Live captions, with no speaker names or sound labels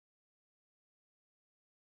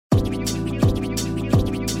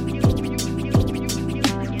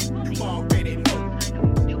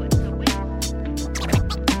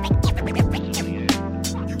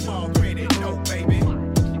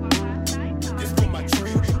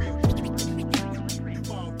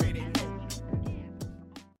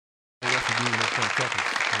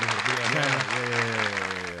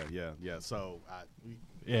So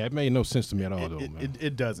it made no sense to me at all, though, man.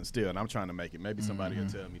 It doesn't still, and I'm trying to make it. Maybe somebody will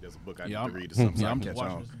tell me there's a book I need to read or something. So I'm just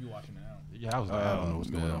watching it now. Yeah, I don't know what's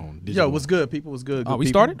going on. Yo, what's good, people? What's good? Oh, we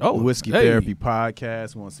started? Oh, Whiskey Therapy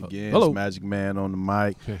Podcast once again. Hello. It's Magic Man on the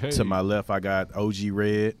mic. Hey. To my left, I got OG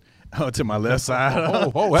Red. To my left side,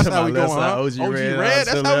 that's how we going, huh? OG Red.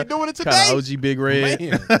 That's how we doing it today. Kind of OG Big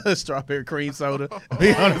Red. Strawberry cream soda.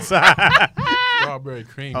 We on the side. Strawberry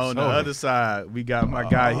cream soda. On the other side, we got my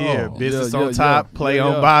guy here. Business yeah, on top, play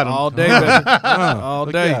on bottom. All day, baby. All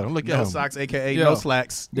day. Look at No him. socks, a.k.a. no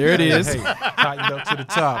slacks. There it is. Hey, tightened up to the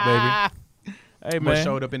top, baby. Hey, Boy man.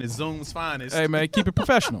 showed up in his Zoom's finest. Hey, man, keep it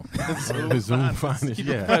professional. Zoom finest,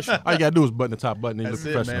 yeah. All you gotta do is button the top button and you That's look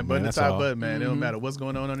it, professional, man. Button the That's top all. button, man. It don't matter what's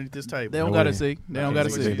going on underneath this table. They don't No got to way. see. They don't got to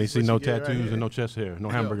see. They see What no you get right tattoos here. and no chest hair, no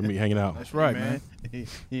hamburger meat hanging out. That's right, man. He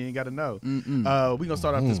ain't got to know. We're going to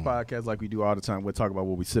start off this podcast like we do all the time. We'll talk about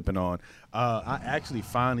what we're sipping on. I actually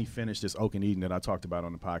finally finished this Oak and Eden that I talked about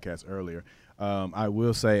on the podcast earlier. I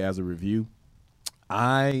will say as a review,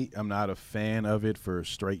 I am not a fan of it for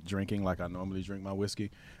straight drinking like I normally drink my whiskey.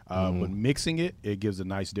 But mixing it, it gives a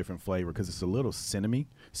nice different flavor because it's a little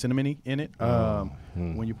cinnamony in it.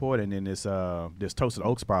 When you pour it in this toasted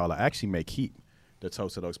oak spiral, I actually may keep the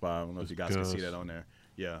toasted oak spiral. I don't know if you guys can see that on there.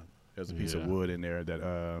 Yeah, there's a piece of wood in there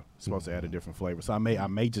that supposed to add a different flavor. So I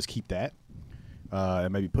may just keep that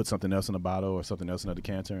and maybe put something else in a bottle or something else in a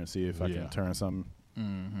decanter and see if I can turn something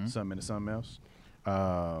into something else.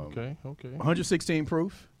 Okay. 116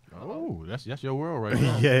 proof. Oh, that's your world right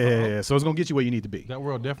now. Yeah. So it's gonna get you where you need to be. That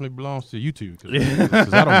world definitely belongs to you two.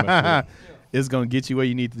 Because I don't mess with it. It's gonna get you where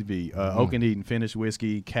you need to be. Oak and Eden finished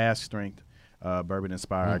whiskey, cask strength, bourbon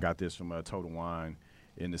inspired. I got this from Total Wine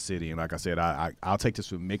in the city, and like I said, I'll take this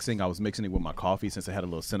for mixing. I was mixing it with my coffee since it had a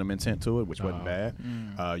little cinnamon tint to it, which wasn't bad.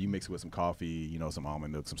 You mix it with some coffee, some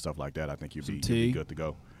almond milk, some stuff like that. I think you'll be good to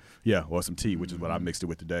go. Yeah, or some tea, which is what I mixed it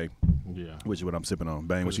with today. Yeah. Which is what I'm sipping on.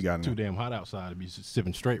 Bang, what you got in It's too there? damn hot outside to be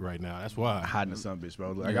sipping straight right now. That's why. Hot in the sun, bitch,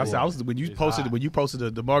 bro. Like Yeah, I said, when you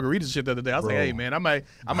posted the margarita shit the other day, I was like, Bro. hey man, I might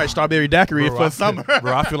strawberry daiquiri it for summer.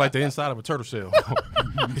 Bro, I feel like the inside of a turtle shell.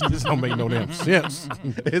 It just don't make no damn sense.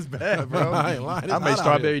 It's bad, bro. I ain't lying. It's I hot made out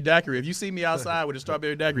strawberry daiquiri. If you see me outside with a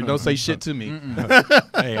strawberry daiquiri, don't say shit to me.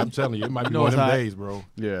 Hey, I'm telling you, it might be know one of it's them hot. days, bro.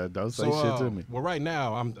 Yeah, don't say So, shit to me. Well, right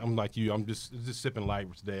now, I'm like you. I'm just sipping light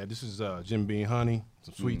today. This is Jim Beam honey,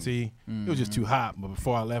 some sweet tea. It was just too hot, but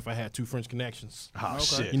before I left, I had 2 French connections. Oh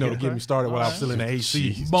shit. To get me started while I was still in the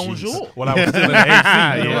AC. Bonjour. While I was still in the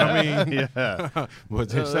AC, you know what I mean? Yeah. But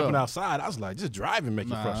just stepping outside, I was like, just driving make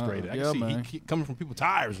you frustrated. I yeah, can see man. heat coming from people's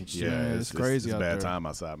tires and shit. Yeah, it's crazy It's out bad there. time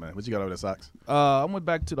outside, man. What you got over there, socks? I went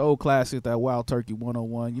back to the old classic, that Wild Turkey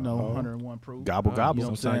 101, 101 proof. Gobble gobble. You know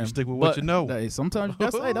what I'm Sometimes you saying? stick with what you know. Hey, sometimes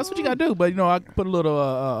that's what you got to do. But, I put a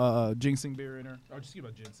little ginseng beer in there. Or just give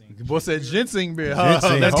a ginseng. Boy said ginseng beer.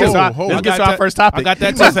 Ginseng. Let's get to our first topic. I got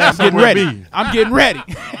that must have too. I'm getting somewhere to ready. be. I'm getting ready.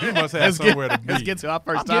 You must have somewhere to be. Let's get to our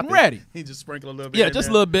first I'm topic. getting ready. He just sprinkled a little bit. Yeah, in just a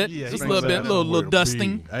there. little bit. Yeah, Just a he little must bit. have Little somewhere to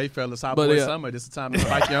dusting. be. Hey, fellas, hot But, boy yeah. summer. This is the time to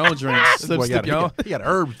spike your own drinks. Boy, Slip he your own. got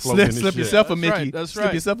herbs floating in this Slip shit. yourself a That's Mickey. right, that's Slip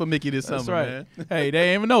right. yourself a Mickey this That's summer, right. man. Hey, they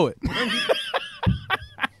ain't even know it.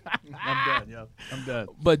 I'm done, yo. I'm done.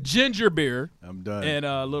 But ginger beer I'm done. and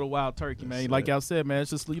a little Wild Turkey, man. That's Like it. y'all said, man, it's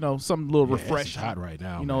just something a little Yeah, it's refreshing. hot right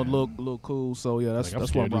now. A man. little cool. So yeah, that's Like, I'm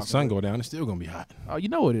that's what I'm scared the rocking sun with. go down. It's still gonna be hot. Oh, you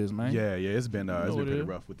know it is, man. yeah, it's been know pretty it is.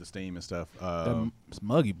 rough with the steam and stuff. It's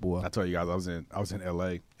muggy, boy. I told you guys I was in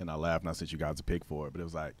LA and I laughed and I sent you guys a pic for it, but it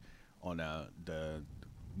was like on the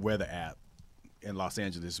weather app in Los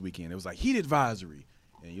Angeles this weekend. It was like heat advisory.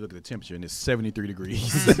 And you look at the temperature and it's 73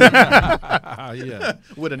 degrees Yeah.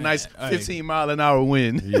 with a nice 15-mile-an-hour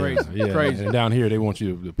wind. Crazy. Yeah. Crazy. And down here, they want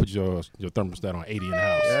you to put your thermostat on 80 in the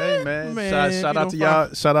house. Hey man, Man, shout you out know, to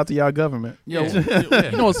y'all! Shout out to y'all government. Yo,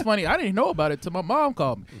 you know what's funny? I didn't know about it till my mom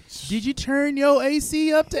called me. Did you turn your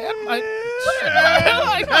AC up to? I'm like,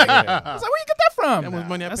 I was like, where you get that from. That was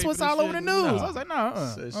money I That's paid what's for this all over the shit. news. No. I was like,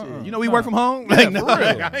 no. So shit. You know we work from home. Like, no, for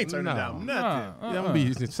real. I ain't turning No. down nothing. Yeah, I'm gonna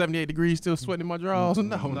be 78 degrees, still sweating in my drawers.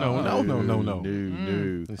 No.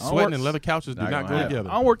 Sweating and leather couches do Not not gonna go happen. together.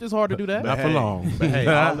 I don't work this hard to do that. Not for long. But hey,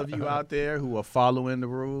 all of you out there who are following the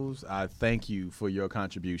rules, I thank you for your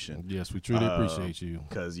contribution. Yes, we truly appreciate you.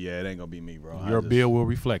 Cause it ain't gonna be me, bro. Your bill will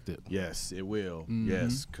reflect it. Yes, it will.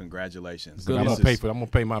 Yes, congratulations. Good I'm luck. gonna pay for. I'm gonna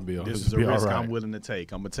pay my bill. This This is a be risk all right. I'm willing to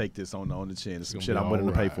take. I'm gonna take this on the chin. It's some It's shit gonna I'm be willing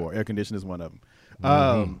to pay alright. for. Air conditioning is one of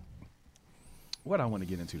them. What I want to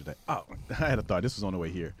get into today. Oh, I had a thought. This was on the way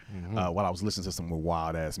here. While I was listening to some more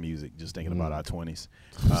wild ass music, just thinking about our 20s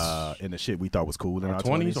and the shit we thought was cool in our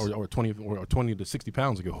 20s 20s. or 20 to 60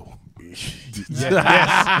 pounds ago.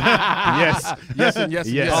 yes, and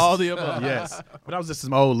yes. All the above. Yes, but I was just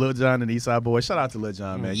some old Lil Jon and Eastside Boy. Shout out to Lil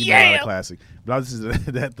Jon, man. You know that classic. But I was just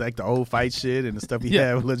that like the old fight shit and the stuff he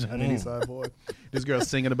had with Lil Jon and Eastside Boy. This girl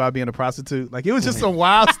singing about being a prostitute. Like it was just some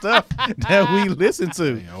wild stuff that we listened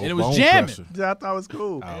to. And it was jamming. That I thought was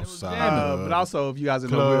cool. Outside But also, if you guys know,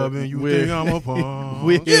 club and you think I'm a punk.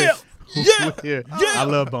 I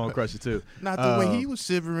love Bone Crusher too. Not the way he was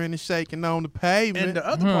shivering and shaking on the pavement. And the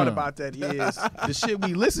other part about that is the shit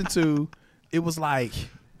we listened to. It was like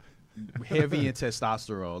heavy in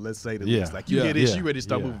testosterone. Let's say the Yeah. least. Like you Yeah. hear this, Yeah. you ready to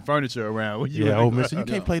start Yeah. moving furniture around. When you Yeah, in the old man, so you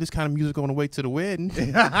club. can't play this kind of music on the way to the wedding.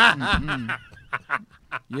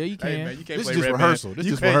 Yeah, you can. Hey man, you can't This play is just Red rehearsal. Man. This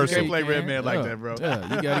You is can't- rehearsal. You can't play Red Yeah. Man like Yeah. that, bro.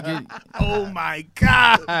 Yeah, you gotta get. Oh my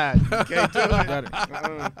God! You can't do it.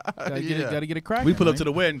 Gotta get it cracking. We pull up man. to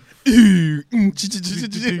the wedding.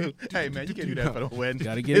 Hey man, you can't do that for the wedding.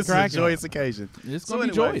 Gotta get it It's a cracking. joyous occasion. It's So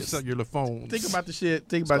gonna be anyway, joyous. Suck your little phone. Think about the shit.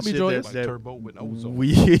 Think about gonna be shit joyous. like that turbo with ozone. we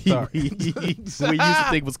used to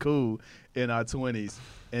think was cool in our 20s.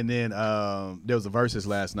 And then there was a versus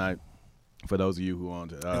last night. For those of you who on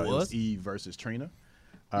it was Eve versus Trina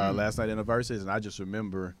last night in a versus, and I just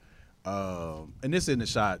remember, and this isn't a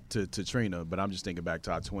shot to Trina, but I'm just thinking back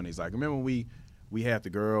to our 20s. Like remember when we had the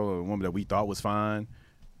girl or the woman that we thought was fine,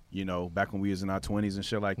 you know, back when we was in our 20s and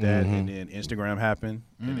shit like that, and then Instagram happened,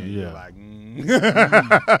 and then you're like,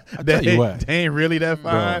 tell you what. they ain't really that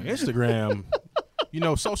Bro, fine. Instagram, you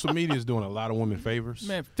know, social media is doing a lot of women favors.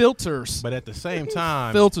 Man, filters. But at the same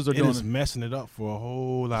time, Filters are it doing is it. messing it up for a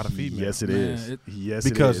whole lot of females. Yes, it Man, is. Yes,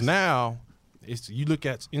 Because it is. now you look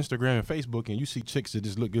at Instagram and Facebook and you see chicks that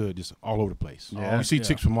just look good just all over the place. Yeah. You see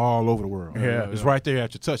chicks from all over the world. Yeah. It's right there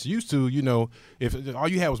at your touch. Used to, you know, if all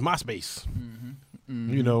you had was MySpace,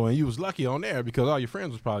 you know, and you was lucky on there because all your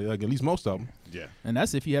friends was probably like at least most of them. yeah. And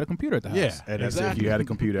that's if you had a computer at the house. Yeah. And that's if Exactly. you had a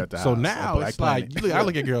computer at the house. So a now Black it's like Planet. you look, I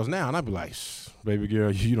look at girls now and I be like, Shh, baby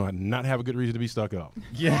girl, you don't not have a good reason to be stuck up.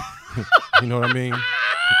 yeah. You know what I mean?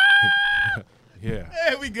 Yeah.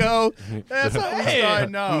 There we go. That's how we start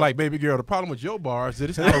now. I'm like, baby girl, the problem with your bar is that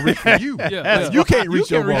it's not reach for you. Yeah. You can't reach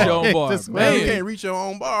your bar. own bar. Just Man, you Man. can't reach your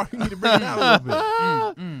own bar. You need to bring it down a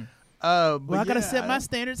little bit. Well, I gotta set my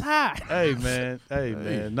standards high. Hey man,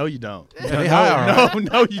 man. No, you don't. they high,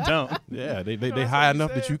 no, you don't. Yeah, they high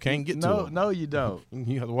enough that you can't get to No, them. no, you don't.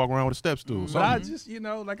 You have to walk around with a step stool. But I something. just,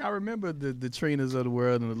 like I remember the Trinas of the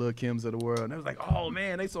world and the Lil Kims of the world, and it was like, oh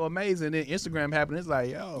man, they so amazing. And then Instagram happened. It's like,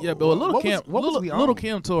 yo, Yeah, but Little Kim, Little Kim.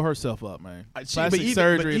 Kim tore herself up, man. But Plastic even,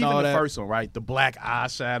 surgery and all the that. first one, right? The black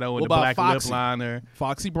eyeshadow and the about black Foxy? lip liner.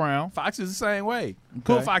 Foxy Brown. Fox is the same way.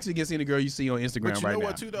 Cool Okay. Foxy gets any girl you see on Instagram But you right know now.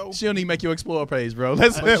 what, too, though? She don't even make your Explore page, bro.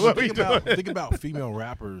 That's But what we think about female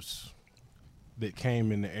rappers that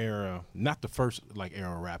came in the era, not the first like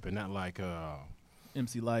era rapping, not like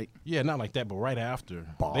MC Light. yeah, not like that, but right after.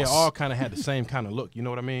 Boss. They all kind of had the same kind of look, you know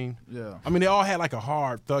what I mean? Yeah. I mean, they all had like a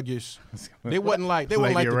hard, thuggish. They wasn't like the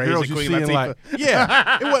Lady girls Erasure, you Queen see in Latifah. like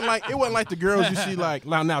yeah. It wasn't like the girls you see like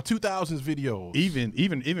now 2000s videos.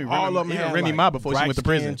 Even all of them even had Remy like Ma before she went to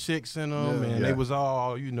prison. bright-skinned chicks in them, and Yeah. they was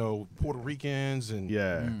all Puerto Ricans and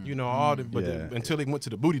Yeah. all the but Yeah. until they went to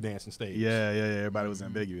the booty dancing stage. Yeah. Everybody was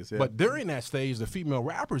ambiguous. Yeah. But during that stage, the female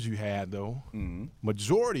rappers you had though,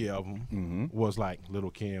 majority of them was like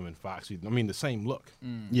Little Kim and Foxy. I mean, the same look.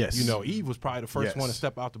 yes, Eve was probably the first Yes. one to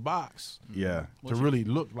step out the box yeah. to really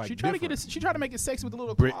look like. She tried to different. she tried to make it sexy with the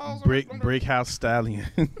little Brick, claws. brick house stallion.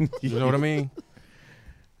 You know what I mean?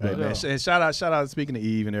 Hey, man, Yeah. and shout out. Speaking of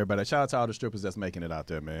Eve and everybody, shout out to all the strippers that's making it out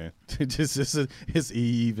there, man. It's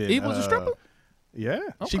Eve. And, Eve was a stripper? Yeah,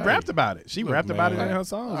 she Okay. rapped about it. She Look, rapped about it man. in her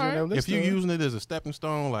songs. All right. You know, If you're listen to it. using it as a stepping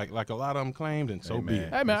stone, like a lot of them claimed, then so Hey, be man.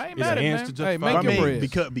 it. Hey man, I ain't It's mad a at hands man. to Hey, justify. make I your mean,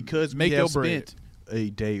 bread. because Make we your have bread. spent a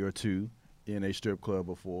day or two in a strip club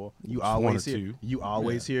before, you Just one always or hear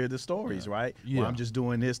two. hear the stories, right? Yeah. Well, I'm just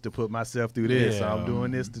doing this to put myself through this. Yeah. I'm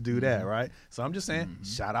doing this to do that, right? So I'm just saying,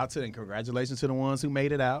 shout out to and congratulations to the ones who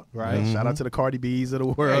made it out, right? Shout out to the Cardi B's of the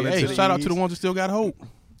world. and Hey, the shout out to the E's. ones that still got hope.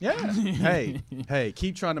 Yeah. hey,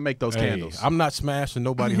 keep trying to make those candles. I'm not smashing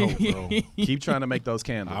nobody hope, bro. Keep trying to make those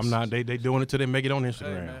candles. I'm not. They doing it till they make it on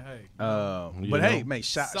Instagram. But You hey, know? man,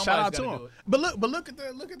 shout Somebody's out to gotta him. do it. But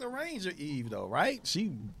look at the range of Eve though, right?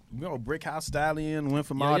 She, Brick House Stallion went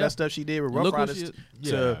from all yeah. that stuff she did with Rough Look what Riders she-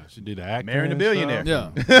 to she did the acting. marrying a and billionaire.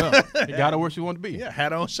 stuff. Yeah. It got her where she wanted to be. Yeah,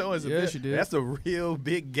 had on show as a Yeah, bitch. she did. That's a real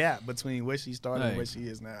big gap between where she started and Hey. where she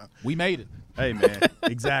is now. We made it. Hey man,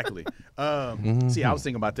 exactly. See, I was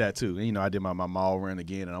thinking about that too. And, you know, I did my mall run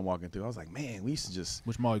again, and I'm walking through. I was like, man, we used to just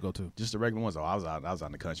Which mall you go to? the regular ones. Oh, I was out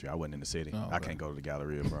in the country. I wasn't in the city. Oh, I okay. can't go to the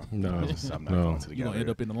Galleria, bro. No, I'm not no. going to the You're Galleria. going to end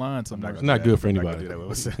up in the line somewhere. gonna Not do good for I'm not gonna anybody. do that.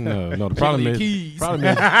 What's that? No. The problem Your is, keys.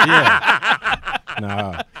 yeah.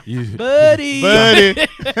 Nah, you Buddy.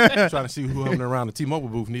 trying to see who hovering around the T-Mobile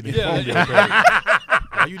booth need to phone bill paid.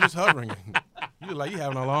 Why you just hovering? You look like you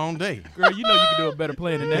having a long day. Girl, you know you can do a better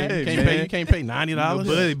plan than that. Hey, You can't pay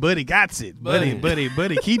 $90. Buddy got it.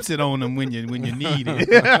 Buddy keeps it on them when you need it.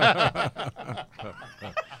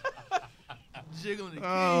 Jiggling the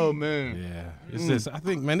Oh man. Yeah, it's just I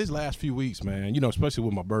think, man, these last few weeks, man, you know, especially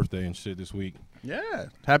with my birthday and shit this week. Yeah.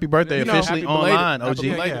 Happy birthday You know, officially happy belated. online, Happy OG.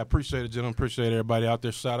 belated. Yeah, appreciate it, gentlemen. Appreciate everybody out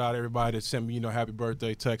there. Shout out everybody that sent me, happy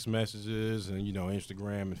birthday text messages and,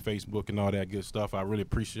 Instagram and Facebook and all that good stuff. I really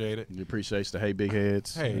appreciate it. You appreciate the hey big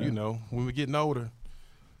heads. Hey, when we're getting older,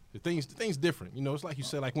 the thing's different. It's like you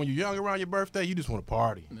said, like when you're young around your birthday, you just want to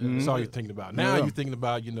party. That's all you're thinking about. Now you're thinking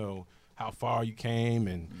about, how far you came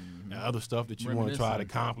and the other stuff that you want to try to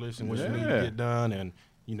accomplish and what you need to get done and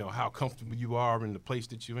how comfortable you are in the place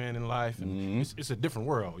that you're in life. And it's a different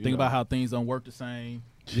world. Think about how things don't work the same.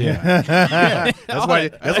 Yeah. That's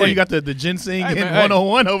why you got the ginseng and man,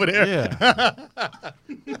 101 over there. Yeah.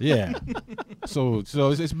 Yeah. So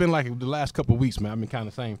it's been like the last couple of weeks, man. I've been kind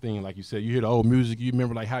of the same thing. Like you said, you hear the old music, you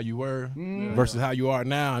remember like how you were versus how you are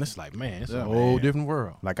now. And it's like, man, it's a whole different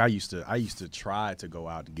world. Like I used to try to go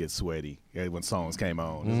out and get sweaty when songs came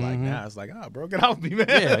on. It's like now it's like, oh, bro, get off me, man.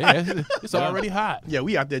 Yeah. It's already hot. Yeah,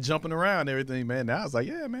 we out there jumping around and everything, man. Now it's like,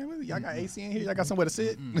 yeah, man, y'all got AC in here. Y'all got somewhere to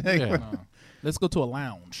sit. Yeah. Let's go to a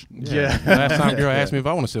lounge. Yeah. Last time girl asked me if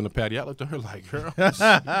I want to sit on the patio, I looked at her like, girl,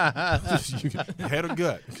 you head or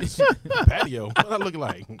gut? Patio, what I look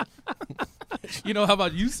like? How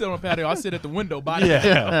about you sit on a patio? I sit at the window by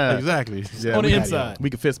Yeah, exactly. Yeah, on the we- inside.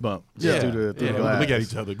 We can fist bump. Yeah, Through the we glass. look at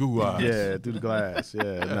each other, Google eyes. Yeah, through the glass.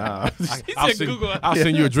 Yeah, nah. I'll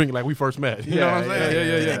send you a drink like we first met. You know what I'm saying?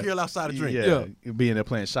 Yeah. Take that girl outside a drink. Yeah, being there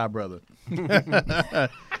playing Shot Brother.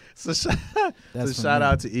 So shout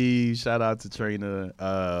out to Eve, shout out to Trina,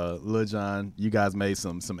 Lil Jon. You guys made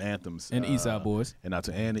some anthems. And Eastside Boys. And out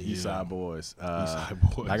to the Eastside Boys.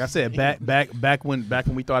 Eastside Boys. Like I said, back when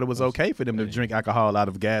we thought it was okay for them to drink alcohol out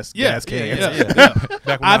of gas cans.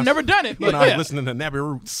 Back when I've never done it. when But I was yeah. listening to Nabby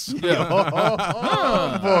Roots. Boy,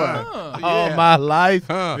 all my life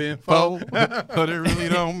been folk. But it really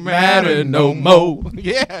don't Matter matter no no more. more.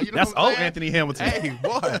 Yeah, you know That's what I'm old saying? Anthony Hamilton. Hey,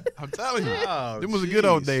 boy, I'm telling you. Oh, Them was the good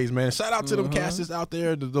old jeez. days, man. Shout out to them cats out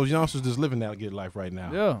there, those youngsters that's living that good life right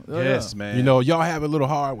now. Yeah. Yes, yeah. man. Y'all have it a little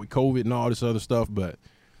hard with COVID and all this other stuff, but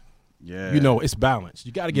yeah. it's balanced.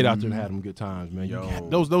 You got to get out there and have them good times, man. Yo.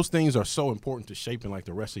 Those things are so important to shaping like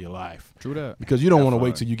the rest of your life True that. because you don't want to fun.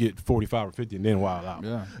 wait till you get 45 or 50 and then wild out.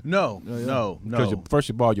 Yeah. No. Because first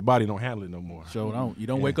of all, your body don't handle it no more. So don't. You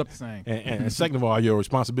don't wake up the same. And second of all, your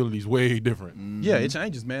responsibility is way different. Yeah, it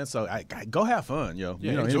changes, man. So I go have fun, yo.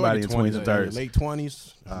 Enjoy anybody the in 20s and 30s. late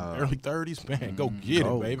 20s, early 30s, man, go get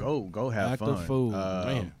it, baby. Go have Act a fun. fool,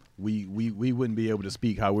 man. We wouldn't be able to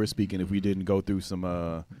speak how we're speaking if we didn't go through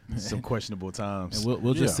some questionable times. And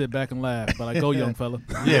we'll just sit back and laugh. But go, young fella.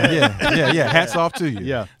 Yeah. Hats off to you.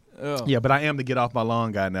 Yeah. Yeah. Yeah, but I am the get off my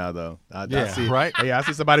lawn guy now, though. I see, right? Yeah, I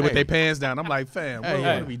see somebody with Hey. their pants down. I'm like, fam, what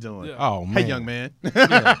are we doing? Yeah. Oh man. Hey, young man.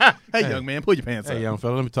 Hey, young man, pull your pants Hey, up. young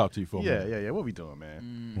fella, let me talk to you for a minute. Yeah. What we doing,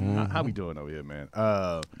 man? Mm-hmm. How we doing over here, man?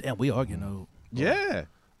 Damn, we are getting old. Yeah.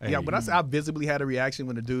 Hey. Yeah, but I visibly had a reaction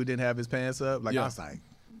when the dude didn't have his pants up. Like, Yeah. I was like,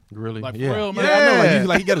 Really? Like, for yeah. real, man. Yeah, I know. Yeah.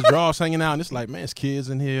 Like he got his drawers hanging out, and it's like, man, it's kids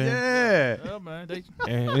in here. yeah. Yeah, man.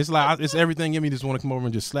 And it's like it's everything in me just want to come over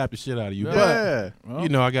and just slap the shit out of you. Yeah.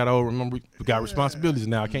 But I got responsibilities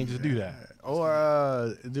now. I can't just do that.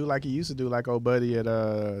 Or do like he used to do, like old buddy at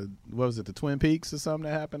what was it, the Twin Peaks or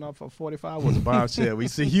something that happened off of 45? Was a bombshell. We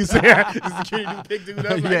see you say the security dude pick dude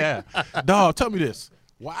up. Like, Yeah. Dog, tell me this.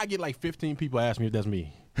 Why I get like 15 people ask me if that's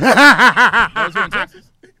me? That was here in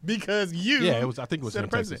Texas? because you. Yeah, it was. I think it was said in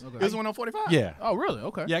the president. Texas. It was one on 45. Yeah. Oh, really?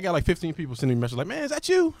 Okay. Yeah, I got like 15 people sending me messages like, "Man, is that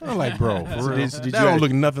you?" I'm like, "Bro, for real? did that you don't ask-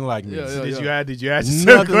 look nothing like me." Yeah, yeah. Did you ask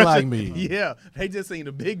yourself Nothing a like question? me. Yeah, they just seen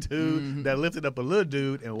a big dude that lifted up a little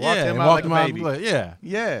dude and walked Yeah, him and out walked like him a out baby. yeah.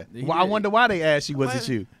 Yeah. He Well, I did. wonder why they asked you, was Like, it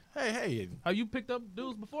you? Hey, Have you picked up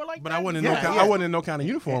dudes before like but that? I wasn't in Yeah, no kind. yeah. I wasn't in no kind of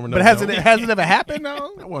uniform or But nothing. has it ever happened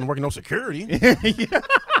though? I wasn't working no security.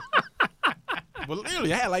 But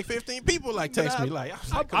literally, I had like 15 people like text me like,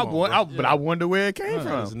 I wonder where it came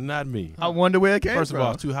It's from. not me. I wonder where it came First from. of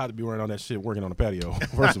all, it's too hot to be wearing all that shit working on the patio.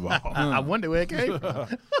 First of all, I wonder where it came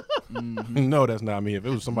from. no, that's not me. If it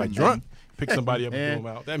was somebody drunk, pick somebody up and Man. throw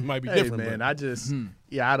them out. That might be Hey different. man, but I just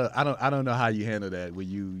I don't know how you handle that when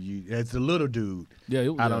you as a little dude. Yeah,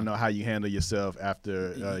 I don't know how you handle yourself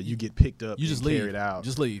after you get picked up You just and leave. carried out.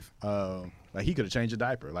 Just leave. Like he could have changed your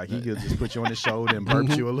diaper. Like he could just put you on his shoulder and burp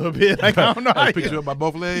you a little bit. Like I don't know how I picked you up by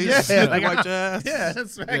both legs. Yeah, like, like ass. Yeah,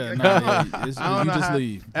 that's right. Yeah, Like, nah, I don't you know just how-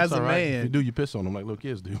 leave. As It's a all right. If you man, do, you piss on them like little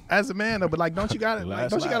kids do. as a man though, but like don't you got to Last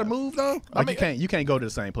don't you got to laugh. move though? Like mean, you can't go to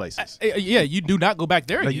the same places. Yeah, you do not go back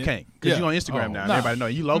there No, again. you can't because Yeah. you on Instagram Oh. now. Nah. Everybody know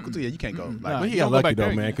you local to you. You can't go. Like Nah. But he you got don't go lucky back though,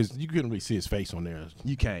 there man, again. because you couldn't really see his face on there.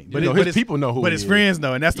 you can't. You know, his people know who But he his is. friends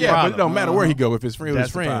know, and that's the Yeah, problem. but it don't matter where he go. If his friends with That's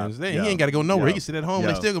his the problem. friends, then Yo. he ain't got to go nowhere. Yo. He can sit at home. They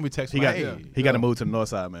Yo. still gonna be texting. He got like, he got to move to the north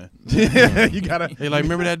side, man. You gotta. Hey, like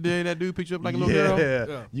remember that day that dude picked you up like a little girl?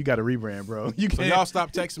 Yeah. You got to rebrand, bro. You So can't. y'all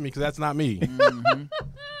stop texting me because that's not me.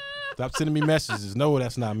 Stop sending me messages. No,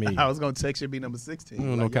 that's not me. I was gonna text you be number 16. You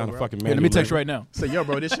don't know Like, kind yo, of bro. fucking Here, man. let me text you right now. Say, yo,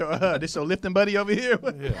 bro, this your lifting buddy over here.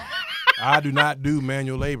 Yeah. I do not do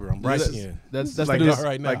manual labor. I'm bright skinned. That's like the this, dude.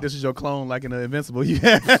 right now. like this is your clone, like in the Invincible. You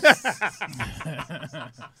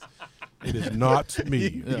It is not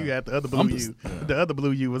me. had the other blue you. The other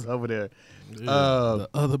blue you was over there. The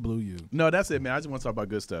other blue you. No, that's it, man. I just want to talk about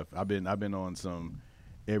good stuff. I've been on some.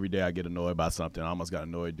 Every day I get annoyed by something. I almost got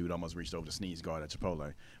annoyed. Dude almost reached over to sneeze guard at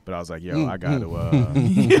Chipotle. But I was like, yo, I gotta.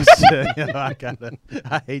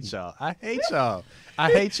 I hate y'all. I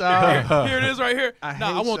hate y'all. Here it is right here. I No,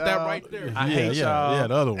 I hate want that y'all. right there. I hate y'all. Yeah,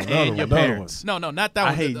 the other one. and your parents. No, not that I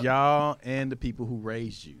one. hate The- y'all and the people who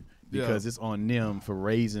raised you because Yeah. it's on them for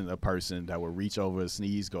raising a person that will reach over a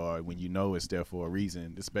sneeze guard when you know it's there for a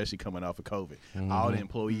reason, especially coming off of COVID. All the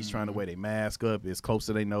employees trying to wear their mask up as close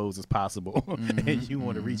to their nose as possible, and you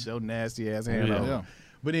want to reach your nasty ass hand Yeah. over. Yeah.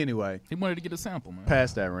 But anyway, He wanted to get a sample, man.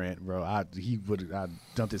 past that rant, bro. I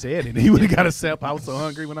dumped his head in. He would have got a sample. I was so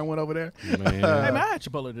hungry when I went over there. Hey, man, I had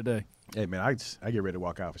Chipotle today. Hey man, I get ready to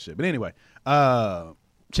walk out for shit. But anyway,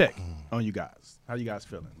 check on you guys. How you guys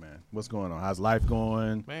feeling, man? What's going on? How's life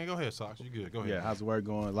going? Man, go ahead, Sox. You good. Go ahead. Yeah, how's the work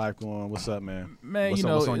going? Life going? What's up, man? Man, what's you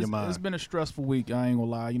know, what's on your mind? it's been a stressful week. I ain't gonna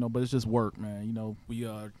lie, but it's just work, man. We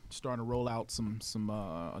starting to roll out some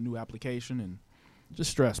a new application and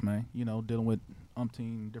just stress, man. Dealing with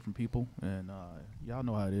umpteen different people, and y'all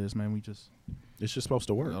know how it is, man. It's just supposed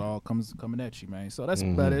to work. It all coming at you, man. So that's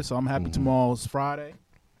about it. So I'm happy tomorrow's Friday.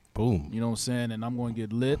 Boom. You know what I'm saying? And I'm going to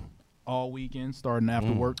get lit all weekend, starting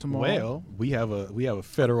after work tomorrow. Well, we have a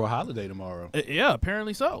federal holiday tomorrow. Yeah,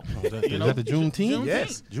 apparently so. Is that the Juneteenth?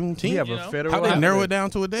 Yes, Juneteenth. we have you a know. federal. How they holiday. narrow it down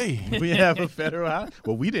to a day? We have a federal holiday.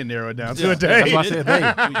 Well, we didn't narrow it down to a That's day. why I said they.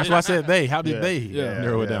 That's why I said they. How did they Yeah.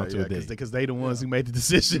 narrow it down to a day? Because they the ones who made the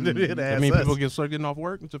decision to I ask mean, us. people start getting off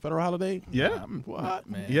work. It's a federal holiday. Yeah, What?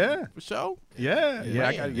 Man. yeah, For sure. yeah.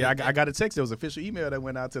 Man. I got a text. There was an official email that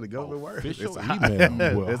went out to the government work. Official It's a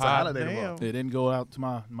email. Well, it's a holiday hot tomorrow. It didn't go out to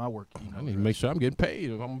my work. I need to make sure I'm getting paid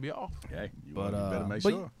if I'm gonna be off. Hey, you But better make but,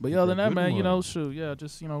 sure. but other than that, Good man, money. shoot, yeah,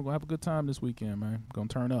 just gonna have a good time this weekend, man. Gonna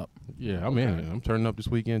turn up. Yeah, I'm in it. I'm turning up this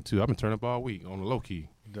weekend too. I've been turning up all week on the low key.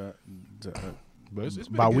 But it's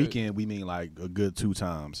been By good. weekend, we mean like a good 2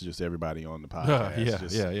 times, just everybody on the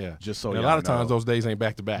podcast. Yeah. Just so And a y'all lot of times know. those days ain't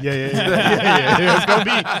back to back. Yeah.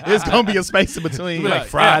 It's gonna be a space in between. It'll be like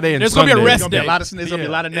Friday and There's gonna be a Sunday. rest There's gonna be day. a lot of there's gonna be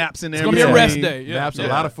a lot of naps in there. It's gonna be a in rest between. day. Yeah. Naps, yeah. a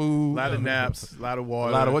lot of food, A lot of naps, a lot of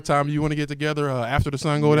water. a lot of what time do you want to get together after the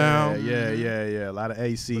sun go down? Yeah. A lot of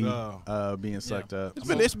AC But, being sucked up.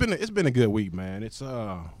 It's been a good week, man.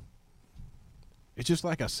 It's just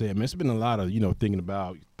like I said, man. It's been a lot of thinking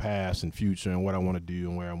about past and future and what I want to do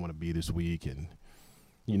and where I want to be this week, and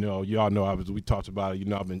y'all know we talked about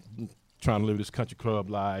it. I've been trying to live this country club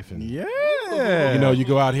life, and Yeah. you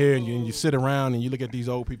go out here and you sit around and you look at these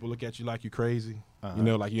old people look at you like you're crazy,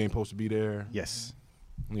 like you ain't supposed to be there. Yes.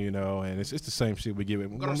 And it's the same shit we give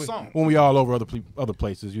it Got a song. when we all over other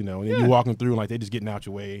places, and then you walking through and like they just getting out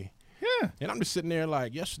your way. Yeah. And I'm just sitting there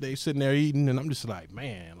like yesterday, sitting there eating, and I'm just like,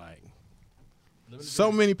 man, like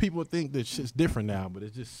so many people think that shit's different now, but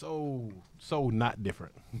it's just so not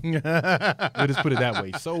different. We'll just put it that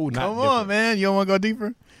way. So not Come different. on, man. You don't want to go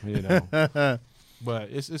deeper? But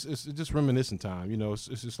it's just reminiscent time. You know, it's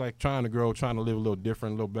just like trying to grow, trying to live a little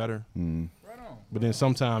different, a little better. Mm. Right on. But then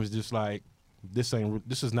sometimes it's just like this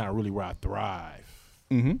is not really where I thrive.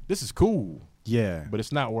 Mm-hmm. This is cool. Yeah. But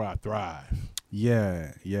it's not where I thrive.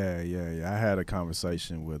 Yeah. I had a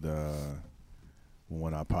conversation with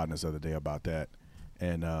one of our partners the other day about that,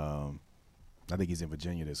 and I think he's in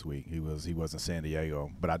Virginia this week. He was in San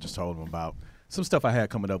Diego, but I just told him about some stuff I had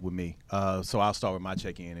coming up with me. So I'll start with my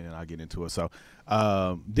check-in and then I'll get into it. So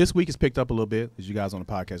this week has picked up a little bit. As you guys on the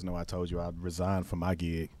podcast know, I told you I resigned from my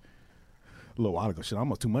gig a little while ago. Shit,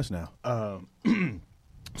 almost 2 months now.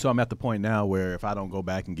 So I'm at the point now where if I don't go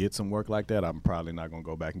back and get some work like that, I'm probably not going to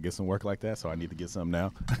go back and get some work like that. So I need to get some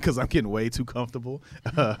now because I'm getting way too comfortable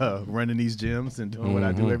running these gyms and doing what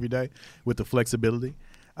I do every day with the flexibility.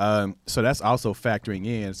 So that's also factoring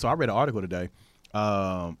in. So I read an article today.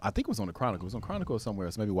 I think it was on the Chronicle. It was on Chronicle or somewhere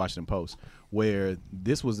else, maybe Washington Post, where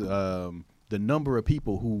this was the number of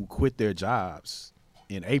people who quit their jobs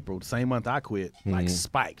in April, the same month I quit, like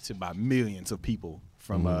spiked by millions of people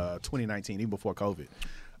from 2019, even before COVID.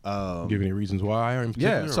 Give any reasons why? Or in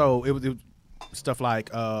particular, so it was stuff like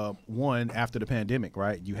one, after the pandemic,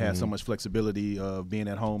 right? You had so much flexibility of being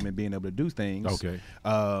at home and being able to do things. Okay.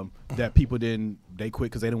 That people they quit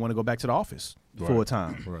because they didn't want to go back to the office full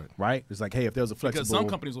time. Right. It's like, hey, if there was a flexible, because some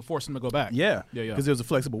companies will force them to go back. Yeah. Because there was a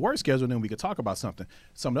flexible work schedule, then we could talk about something.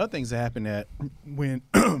 Some of the other things that happened that when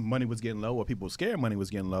money was getting low or people were scared money was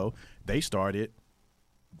getting low, they started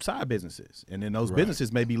side businesses, and then those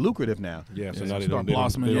businesses may be lucrative now. Yeah, so Yeah, now they start don't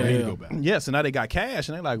blossoming. need to Yeah. go back. Yeah, so now they got cash,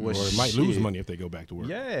 and they're like, well, Or it might lose money if they go back to work.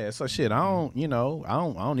 Yeah, so shit, I don't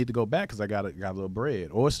need to go back because I got a little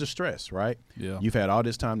bread, or it's the stress, right? Yeah. You've had all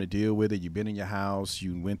this time to deal with it. You've been in your house.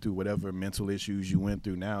 You went through whatever mental issues you went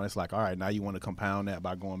through. Now it's like, all right, now you want to compound that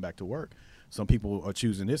by going back to work. Some people are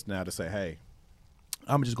choosing this now to say, hey,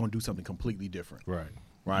 I'm just going to do something completely different.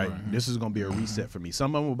 Right. This is going to be a reset for me.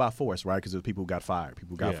 Some of them were by force, right? Because people got fired,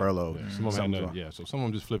 people got furloughed. Yeah. Some of them so some of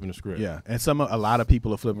them just flipping the script. Yeah, and a lot of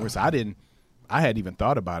people are flipping. So I hadn't even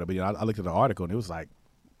thought about it, but I looked at the article and it was like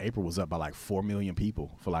April was up by like 4 million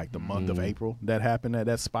people for like the month of April that happened,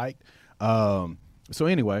 that spiked. So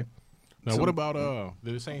anyway. Now, what about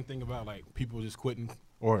the same thing about like people just quitting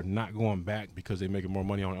or not going back because they're making more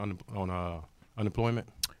money on unemployment?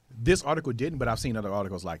 This article didn't, but I've seen other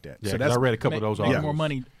articles like that. Yeah, so I read a couple of those articles. More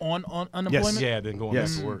money on unemployment? Yeah, than going back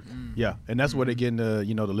to work. Yeah, and that's where they're getting the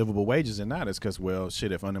livable wages and that is because, well,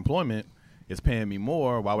 shit, if unemployment is paying me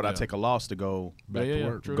more, why would I take a loss to go back to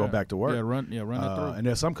work? Go back to work. Yeah, run that through. And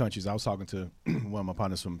there's some countries. I was talking to one of my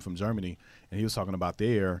partners from Germany, and he was talking about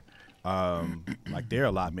their like their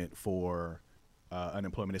allotment for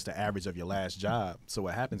unemployment is the average of your last job. So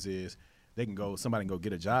what happens is somebody can go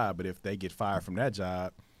get a job, but if they get fired from that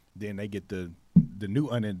job, then they get the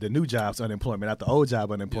new job's unemployment, not the old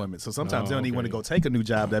job unemployment. So sometimes they don't even want to go take a new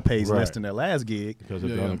job that pays less than their last gig because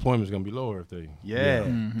the unemployment is going to be lower if they.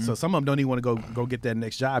 So some of them don't even want to go get that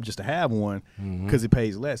next job just to have one because it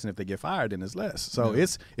pays less, and if they get fired, then it's less. So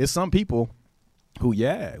it's some people who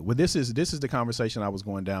this is the conversation I was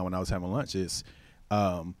going down when I was having lunch. It's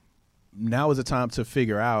now is a time to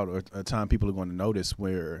figure out, or a time people are going to notice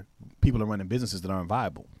where people are running businesses that aren't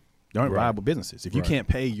viable. They aren't viable businesses. If you can't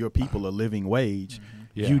pay your people a living wage,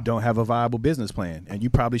 you don't have a viable business plan, and you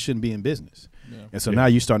probably shouldn't be in business. And so now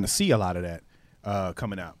you're starting to see a lot of that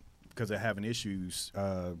coming out because they're having issues,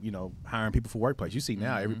 hiring people for workplace. You see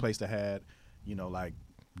now every place that had, like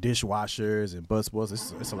dishwashers and busboys,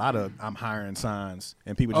 it's a lot of I'm hiring signs,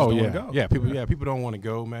 and people just don't want to go. People don't want to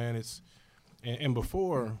go, man. It's and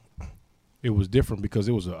before it was different because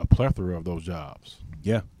it was a plethora of those jobs.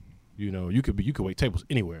 Yeah. You could wait tables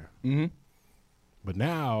anywhere. But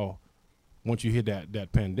now, once you hit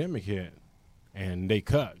that pandemic hit, and they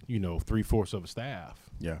cut 3/4 of the staff.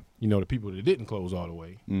 Yeah. The people that didn't close all the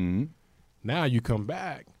way. Now you come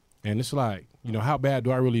back, and it's like, how bad do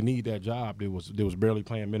I really need that job? That was barely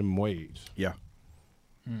paying minimum wage. Yeah.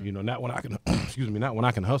 Not when I can. Not when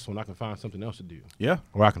I can hustle and I can find something else to do. Yeah.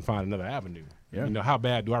 Or I can find another avenue. Yeah. How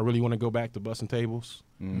bad do I really want to go back to busting tables?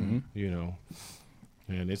 And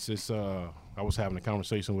it's I was having a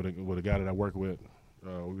conversation with a guy that I work with.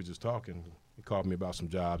 We were just talking. He called me about some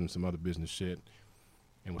jobs and some other business shit,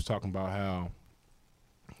 and was talking about how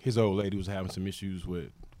his old lady was having some issues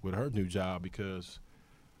with her new job because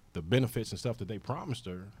the benefits and stuff that they promised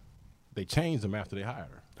her, they changed them after they hired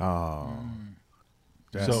her. Oh.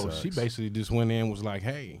 So she basically just went in and was like,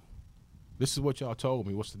 hey, this is what y'all told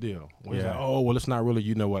me. What's the deal? Well, he's like, oh, well, it's not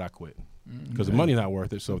really, what I quit. Because the money's not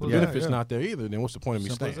worth it. So if the benefit's not there either, then what's the point of me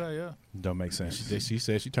staying? Simple as that, Don't make sense. She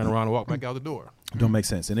said she turned around and walked back out the door. Don't make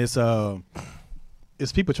sense. And it's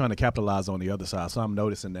it's people trying to capitalize on the other side. So I'm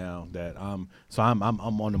noticing now that I'm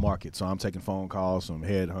on the market. So I'm taking phone calls from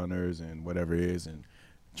headhunters and whatever it is, and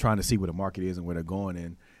trying to see where the market is and where they're going.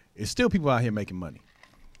 And it's still people out here making money,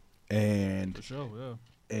 and For sure,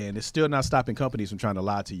 yeah. and it's still not stopping companies from trying to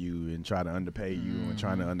lie to you and try to underpay you and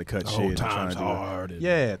trying to undercut shit. And time's trying to hard.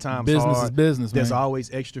 Yeah, time's Business hard. is business, There's man.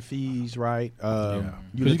 always extra fees, right?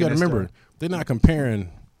 You got to remember, they're not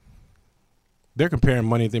comparing. They're comparing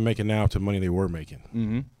money they're making now to money they were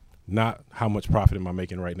making, not how much profit am I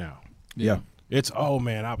making right now. Yeah. It's I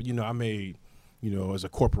made, as a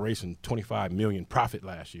corporation, $25 million profit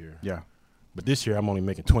last year. Yeah. But this year I'm only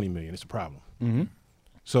making $20 million. It's a problem. Mm-hmm.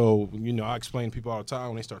 So I explain to people all the time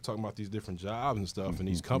when they start talking about these different jobs and stuff, and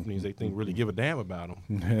these companies they think really give a damn about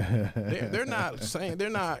them. they're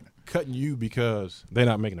not cutting you because they're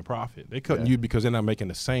not making a profit. They're cutting you because they're not making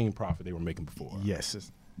the same profit they were making before. Yes.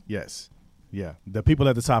 Yeah. The people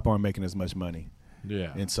at the top aren't making as much money.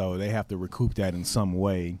 Yeah. And so they have to recoup that in some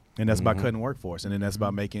way. And that's by cutting workforce. And then that's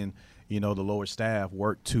by making, the lower staff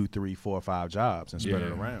work 2, 3, 4, 5 jobs and spread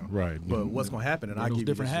it around. Right. But what's going to happen, and Wear I'll those give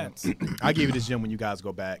different you this, Jim. I'll give you this, Jim, when you guys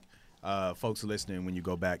go back. Folks listening, when you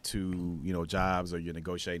go back to, jobs or you're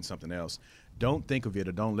negotiating something else, don't think of it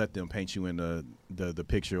or don't let them paint you in the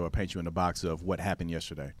picture or paint you in the box of what happened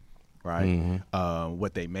yesterday. Right.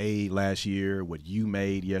 What they made last year, what you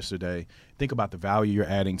made yesterday. Think about the value you're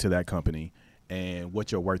adding to that company and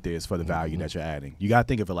what your worth is for the value that you're adding. You got to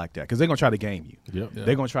think of it like that because they're going to try to game you. Yep. Yeah.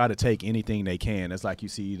 They're going to try to take anything they can. It's like you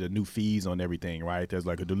see the new fees on everything, right? There's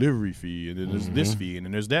like a delivery fee, and then there's this fee, and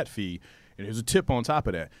then there's that fee, and there's a tip on top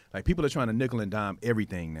of that. Like people are trying to nickel and dime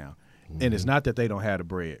everything now. And it's not that they don't have the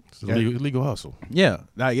bread. It's a legal hustle. Yeah.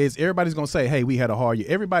 Like everybody's going to say, hey, we had a hard year.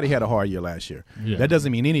 Everybody had a hard year last year. Yeah. That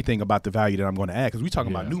doesn't mean anything about the value that I'm going to add because we're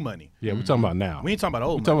talking about new money. Yeah, we're talking about now. We ain't talking about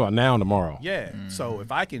old We're money. talking about now and tomorrow. Yeah. So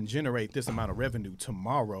if I can generate this amount of revenue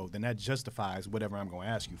tomorrow, then that justifies whatever I'm going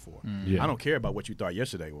to ask you for. Yeah. I don't care about what you thought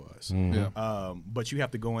yesterday was. Yeah. But you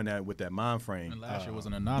have to go in there with that mind frame. And last year was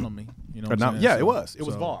an anomaly. You know what I'm saying? Yeah, So- it was. It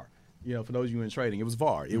was so- VAR. For those of you in trading, it was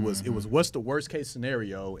VAR. It was what's the worst case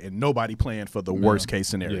scenario, and nobody planned for the worst case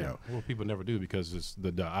scenario. Yeah. Well, people never do because it's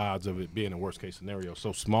the odds of it being a worst case scenario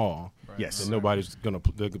so small. Right. Yes. that nobody's gonna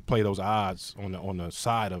play those odds on the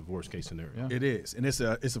side of worst case scenario. Yeah. It is, and it's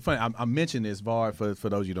a funny. I mentioned this VAR for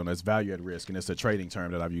those of you who don't know. It's value at risk, and it's a trading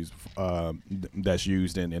term that I've used that's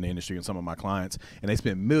used in the industry and some of my clients, and they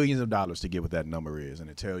spend millions of dollars to get what that number is, and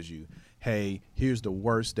it tells you, hey, here's the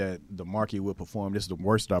worst that the market will perform. This is the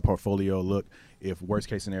worst our portfolio look. If worst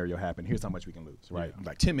case scenario happened, here's how much we can lose, right?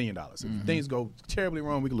 Like $10 million. If things go terribly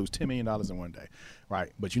wrong, we can lose $10 million in one day,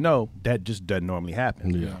 right? But that just doesn't normally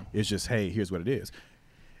happen. Yeah. It's just, hey, here's what it is.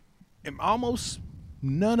 And almost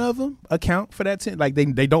none of them account for that 10. Like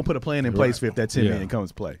they don't put a plan in place for if that 10 million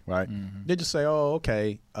comes to play, right? They just say, oh,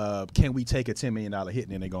 okay, can we take a $10 million hit,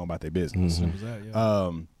 and then they go about their business. Simple as that,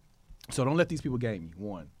 yeah. So don't let these people game you,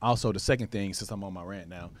 one. Also, the second thing, since I'm on my rant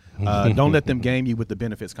now, don't let them game you with the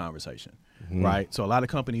benefits conversation, right? So a lot of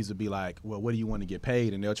companies will be like, well, what do you want to get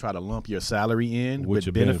paid? And they'll try to lump your salary in with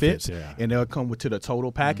your benefits, benefits, and they'll come to the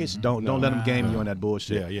total package. Don't let them game you on that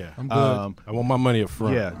bullshit. Yeah. I'm good. I want my money up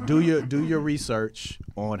front. Yeah, do your research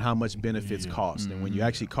on how much benefits cost, and when you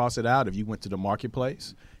actually cost it out, if you went to the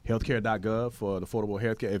marketplace, healthcare.gov for the Affordable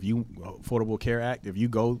Healthcare, Affordable Care Act, if you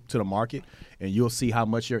go to the market and you'll see how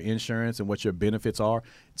much your insurance and what your benefits are,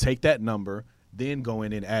 take that number, then go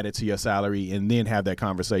in and add it to your salary, and then have that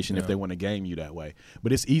conversation if they want to game you that way.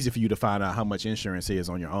 But it's easy for you to find out how much insurance is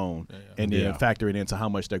on your own, and then factor it into how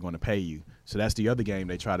much they're going to pay you. So that's the other game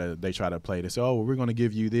they try to play. They say, oh, well, we're going to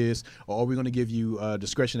give you this, or we're going to give you a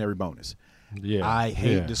discretionary bonus. Yeah. I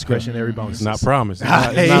hate discretionary bonuses. It's not promised. It's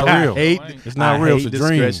I not real. hate It's not real. It's a dream.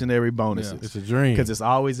 Discretionary bonuses. It's a dream. Because it's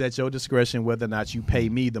always at your discretion whether or not you pay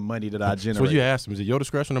me the money that I generate. So what you asked them, is it your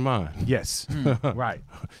discretion or mine? Yes. Right.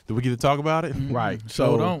 Do we get to talk about it? Right.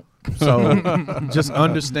 Sure don't. So just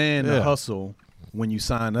understand the hustle when you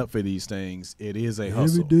sign up for these things. It is a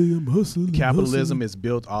hustle. Every day I'm hustling. Capitalism is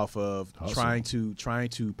built off of trying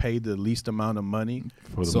to pay the least amount of money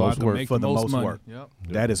For the So I most can work. make for the most most money. work. Yep.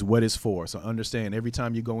 That is what it's for. So understand, every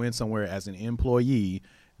time you go in somewhere as an employee,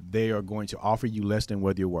 they are going to offer you less than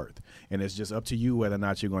what you're worth. And it's just up to you whether or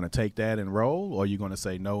not you're going to take that and roll, or you're going to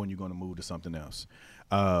say no and you're going to move to something else.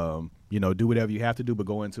 Do whatever you have to do, but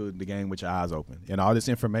go into the game with your eyes open. And all this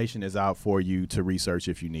information is out for you to research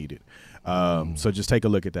if you need it. So just take a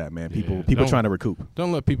look at that, man. People trying to recoup.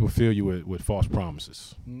 Don't let people fill you with false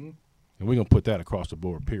promises. And we're going to put that across the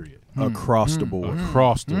board, period. Across the board.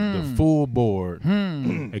 Across the full board,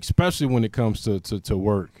 especially when it comes to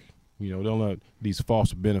work. You know, don't let these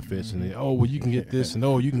false benefits and oh, well, you can get this and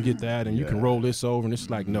oh, you can get that and you can roll this over and it's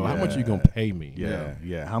like, no, how much are you gonna pay me?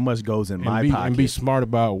 Yeah. How much goes in my pocket? pocket? And be smart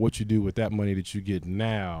about what you do with that money that you get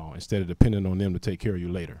now instead of depending on them to take care of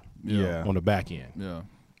you later. Yeah. On the back end. Yeah.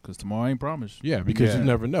 Because tomorrow ain't promised. Yeah, because you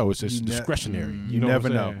never know. It's discretionary. You never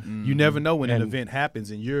know. You never know when an And- event happens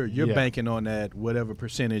and you're banking on that whatever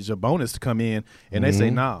percentage of bonus to come in, and they say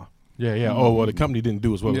nah. Yeah. Oh, well, the company didn't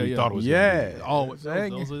do as well as we thought it was. Yeah. Those are That's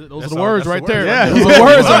the all- words that's right the there. word. Yeah. Those are the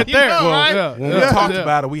words right there. Well, when we Yeah. talked Yeah.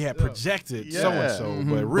 about it, we had projected so and so,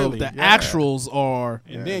 but really, the actuals are.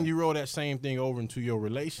 and then you roll that same thing over into your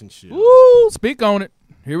relationship. Woo! Speak on it.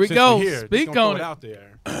 Here we Since go. we're here, just Speak gonna throw on it. out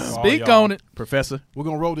there. Speak on it. Professor. We're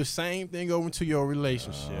gonna roll the same thing over into your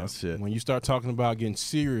relationship. Shit. When you start talking about getting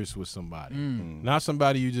serious with somebody, not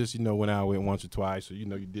somebody you just went out with once or twice, or you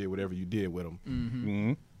did whatever you did with them.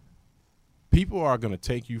 Mm-hmm. People are gonna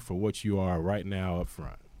take you for what you are right now up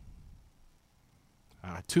front.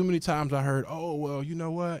 Too many times I heard, oh well, you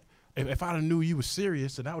know what? If I knew you was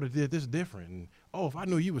serious, then I would have did this different. And oh, if I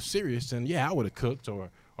knew you was serious, then yeah, I would have cooked, or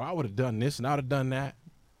I would have done this, and I would have done that.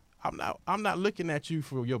 I'm not looking at you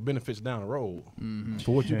for your benefits down the road,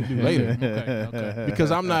 for what you can do later, Okay.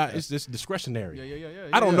 because I'm not. It's discretionary. Yeah.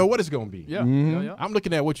 I don't know what it's gonna be. Yeah. I'm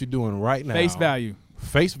looking at what you're doing right now. Face value.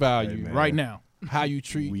 Face value. Hey, Right now. How you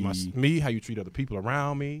treat me, how you treat other people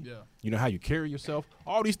around me. Yeah. You know how you carry yourself.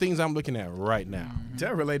 All these things I'm looking at right now.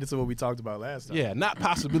 That related to what we talked about last time. Yeah, not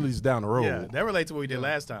possibilities down the road. Yeah, that relates to what we did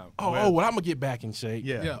last time. Well, I'm gonna get back in shape.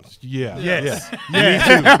 Yeah. Yes. Yes. Me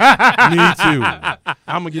too.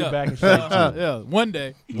 I'm gonna get back in shape too. Yeah. One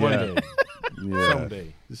day. One day. Yeah.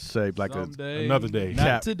 Someday. It's shaped like Someday. Another day.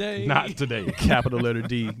 Not today. Not today. a capital letter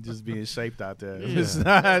D just being shaped out there. Yeah. It's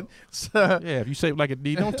not. So, Yeah, if you shape like a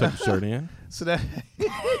D, don't tuck your shirt in. so that.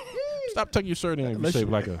 Stop tucking your shirt in if you Unless shape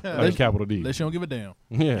you- like a capital D. Unless you don't give a damn.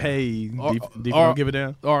 Yeah. Hey, Or- D, or- don't give it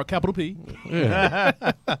down. Or capital P. Yeah.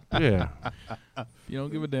 Yeah. You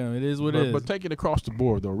don't give a damn. It is what it is. But take it across the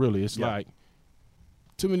board, though, really. It's Yeah. like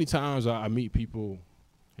too many times I meet people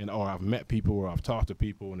or I've met people or I've talked to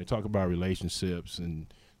people and they talk about relationships and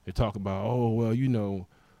they talk about, oh, well,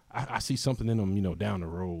 I see something in them, down the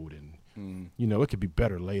road and, it could be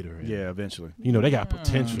better later. And, Yeah, eventually. they got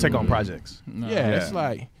potential. Take on projects. No. Yeah, Yeah. it's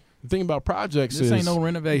like the thing about projects This is ain't no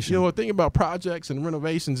renovation. the thing about projects and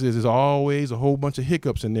renovations is always a whole bunch of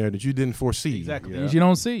hiccups in there that you didn't foresee. Exactly. Yeah. Things you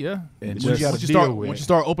don't see, yeah. And What you just- gotta Once you deal start, with. once you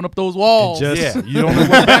start opening up those walls, And just- Yeah, you don't know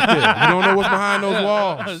what's back there. You don't know what's behind those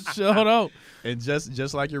walls. shut up. And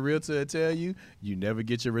just like your realtor will tell you, you never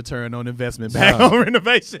get your return on investment back on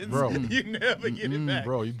renovations. Bro. You never get it back.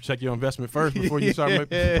 Bro, you check your investment first before you start put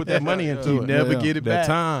that money into You it. never Yeah. get it that back.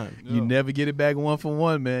 time. You never get it back one for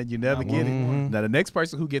one, man. You never get it. Now the next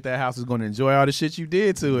person who get that house is going to enjoy all the shit you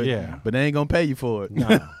did to it. Yeah. But they ain't going to pay you for it.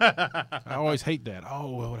 Nah. I always hate that.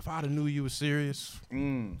 Oh, well, if I'd have knew you was serious.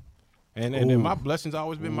 And then my blessings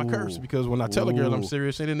always been my curse because when I tell a girl I'm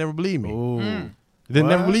serious, they never believe me. Ooh. They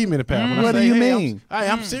never What? believe me in the past. When I What do say, you hey, mean?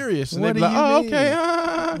 I'm serious. And What they be do like, you oh, mean?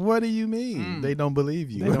 okay. What do you mean? They don't believe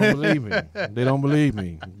you. They don't believe me. They don't believe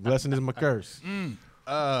me. Blessing is my curse.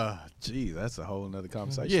 Gee, that's a whole nother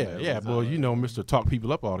conversation. Yeah, boy, Mr. Talk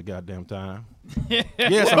people up all the goddamn time.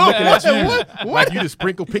 Yes, I'm looking at you like you just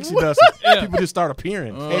sprinkle pixie dust. People just start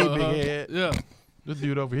appearing. Hey, big head. Yeah. This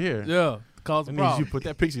dude over here. Yeah. Cause a I need you problem. to put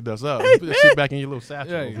that pixie dust up. You put that shit back in your little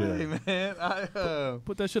satchel. Yeah, over there. Hey man,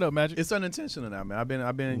 Put that shit up, Magic. it's unintentional now, man. I've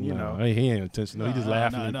been, No, he ain't intentional. He just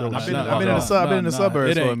laughing. and throwing I've shit been, out. I've been in the no, I've been in the no,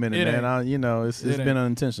 suburbs it for a ain't, minute, it man. ain't. It's It been ain't.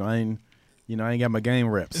 unintentional. I ain't got my game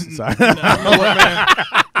reps. So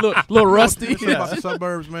Little rusty. It's about the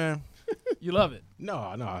suburbs, man. You love it.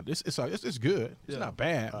 No, it's good. It's Yeah. not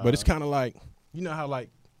bad, but it's kind of like how like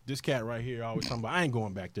this cat right here always talking about I ain't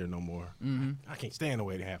going back there no more. I can't stand the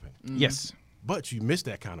way it happened. yes. But you miss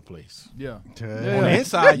that kind of place. Yeah. On the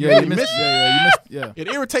inside, you Yeah, really you miss missed. it. Yeah, you missed. Yeah. It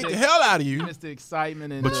irritates the hell out of You you, missed the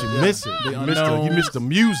excitement and but the, you miss it. The You miss the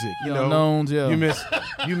music. You The know, unknowns, yeah. you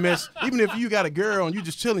miss. Even if you got a girl and you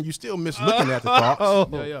just chilling, you still miss looking at the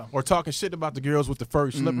thoughts Yeah. or talking shit about the girls with the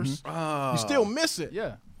furry slippers. You still miss it.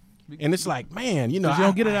 Yeah. And it's like, man, 'Cause you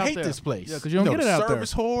don't get it I out hate there. this place. Yeah, 'cause you don't get it out the there.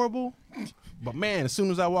 service horrible. But man, as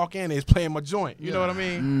soon as I walk in, it's playing my joint. You know what I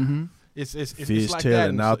mean? Mm-hmm. It's Fish like that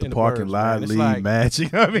tailing out the parking burbs, lot, man. It's lead like,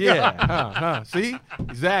 magic. I mean, yeah, see,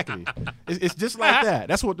 exactly. It's just like that.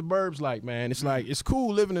 That's what the burbs like, man. It's like it's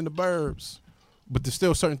cool living in the burbs, but there's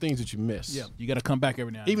still certain things that you miss. Yeah. You got to come back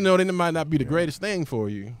every now and Even though they might not be the greatest thing for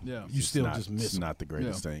you, Yeah. you still not, just miss it's them. not the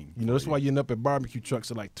greatest thing. You know, that's why you end up at barbecue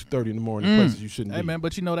trucks at like 2:30 in the morning, places you shouldn't Hey be. man,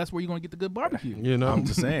 but that's where you're gonna get the good barbecue. You know, I'm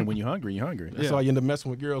just saying, when you're hungry, you're hungry. that's why you end up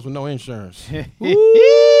messing with girls with no insurance.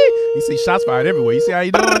 You see shots fired everywhere. You see how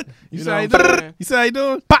you doing? You see how you doing? You see how you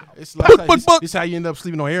doing? Pop. It's like it's how you end up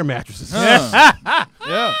sleeping on air mattresses. Yeah.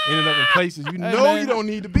 Ended up in places you know man. you don't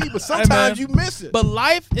need to be, but sometimes you miss it. But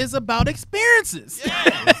life is about experiences.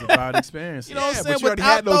 It's about experience. You know what I'm saying? But you already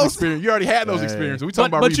had those experiences. You already had those experiences. We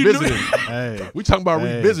talking about but you knew- revisiting. Hey, We talking about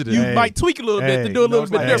revisiting. You might tweak a little bit to do a little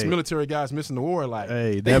It's bit like different. ex-military guys missing the war. Like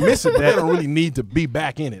hey, they that miss it. They don't really need to be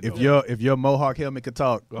back in it. if though. your Mohawk helmet could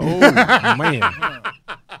talk. Oh man,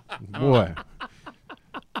 boy,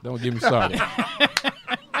 don't get me started.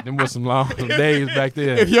 Them was some long days back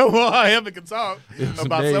there. If your Mohawk helmet could talk some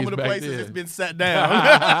about days some of the back places then. it's been sat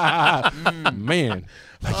down. Man,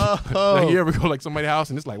 like you ever go like somebody's house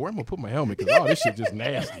and it's like, where am I gonna put my helmet? Because all this shit just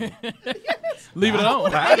nasty. Leave it alone.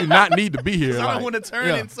 Like, I do not need to be here. I don't Like, want to turn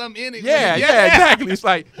in some in it. yeah, exactly. It's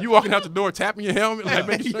like you walking out the door, tapping your helmet, like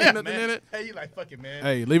making sure Yeah, nothing man. in it. Hey, you like fuck it, man.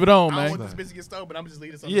 Hey, leave it on, I man. don't want this bitch to get stolen, but I'm just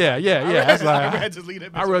leaving something. Yeah. That's I'd like rather just leave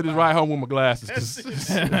that bitch I rather just alone. ride home with my glasses. 'Cause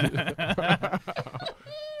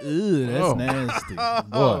Ooh, that's Oh. nasty.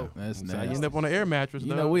 boy, That's that's how you nasty. end up on an air mattress. You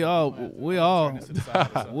dog. know, we all, Turn this to the side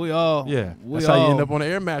or something. Yeah, we that's all, how you end up on an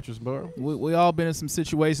air mattress, bro. we all been in some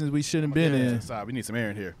situations we shouldn't have been Yeah, to in. the side. We need some air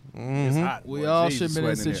in here. It's Mhm. hot. We boy. all Jesus, should have been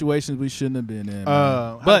in sweating here. situations we shouldn't have been in. man.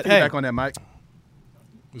 But But, hey. back on that, Mike.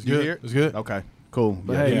 It's You good. hear it? It's good. Okay, cool.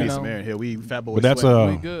 But Yeah, hey, we you need know- some air in here. We fat boys. But that's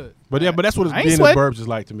sweating. We good. But yeah, but that's what it's I ain't being in the sweating. burbs is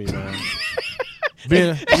like to me, man.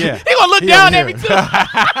 Being, yeah. He gonna look He down over at me here. too.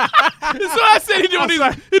 That's what I said. He doing these.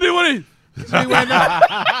 He doing one of these. He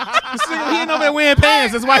ain't over there wearing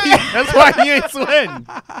pants. That's why he ain't sweating.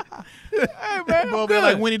 Hey man, I'm over there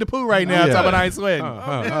like Winnie the Pooh right now. Yeah. Talking about I ain't sweating.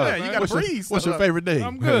 Yeah, you gotta what's breathe. What's your favorite day?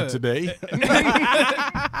 I'm good. Today.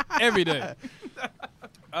 every day.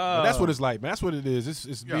 But that's what it's like, man. That's what it is.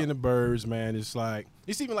 It's being the birds, man. It's like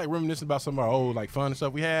it's even like reminiscing about some of our old like fun and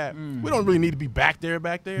stuff we had. We don't really need to be back there.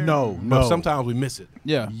 No, But no. sometimes we miss it.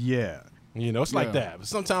 Yeah, Yeah. You know, it's like Yeah. that. But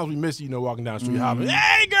sometimes we miss, walking down the street hollering,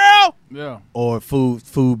 "Hey, girl!" yeah. Or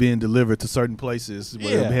food being delivered to certain places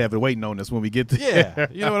where Yeah. they have it waiting on us when we get there. Yeah,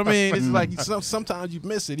 you know what I mean. It's like sometimes you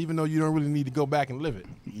miss it, even though you don't really need to go back and live it.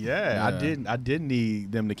 Yeah, I didn't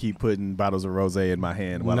need them to keep putting bottles of rosé in my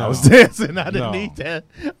hand while I No. was dancing. I didn't No. need that.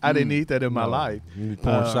 I didn't need that in my life. You be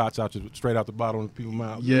pouring shots out straight out the bottle in people's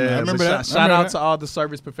mouths. Yeah, I remember but that. Shout Remember out that. to all the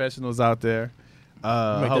service professionals out there. Make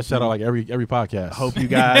Hope that shout out like every podcast. Hope you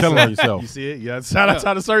guys Tell 'em on yourself. You see it? Yeah. Shout out to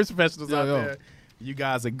all the service professionals out yo. there. You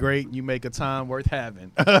guys are great. You make a time worth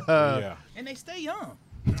having. Yeah, And they stay young.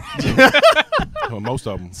 well, most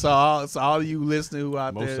of them. So all of you listening who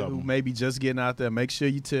out Most there of who 'em. may be just getting out there, make sure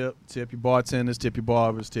you tip your bartenders, tip your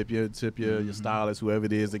barbers, tip your stylists, whoever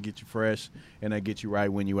it is that get you fresh and that get you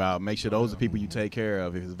right when you out. Make sure those are people you take care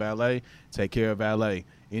of. If it's valet, take care of valet.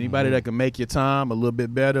 Anybody that can make your time a little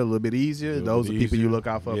bit better, a little bit easier, those are people you look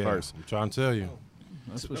out for Yeah, first. I'm trying to tell you.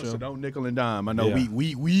 That's for So sure. don't nickel and dime. I know Yeah.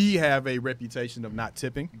 we have a reputation of not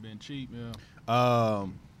tipping. Been cheap, yeah.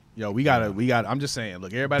 We gotta. I'm just saying.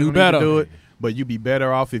 Look, everybody Do don't need to better. do it, but you'd be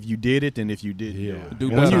better off if you did it than if you didn't. Yeah. Do it. Do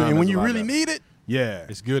And better. when you Time is a lot really better. need it, Yeah.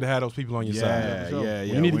 it's good to have those people on your Yeah, side. sure. yeah.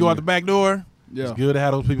 When you need to go out the back door, Yeah. it's good to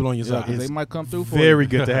have those people on your Yeah, 'cause side. they might come through for Very you.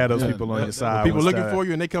 good to have those Yeah. people on your When side. people once looking that- for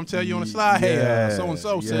you and they come tell you on the slide, hey, so and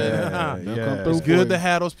so said. They'll come yeah. through It's for good you. to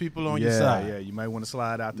have those people on your Yeah, side. yeah. You might want to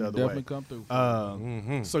slide out the other Definitely way. come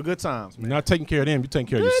through. So good times, You're man. not taking care of them, you're taking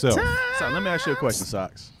care of yourself. So let me ask you a question,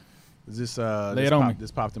 Socks. Is this Lay it on me.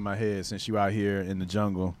 this popped in my head since you out here in the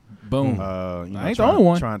jungle? Boom. I ain't the only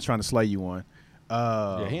one. Trying to slay you one.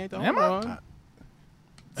 Yeah, he ain't the Am only I? one.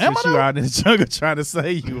 Am Since I you though? out in the jungle trying to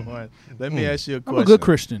slay you one, let me ask you a I'm question. a good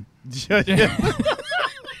Christian.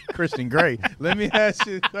 Christian Grey. Let me ask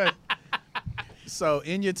you a question. So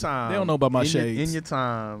in your time, They don't know about my in your- shades. in your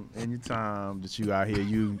time that you out here,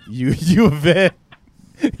 you a vet,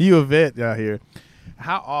 you a vet out here.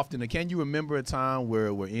 How often? Can you remember a time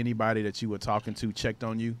where anybody that you were talking to checked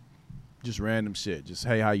on you, just random shit, just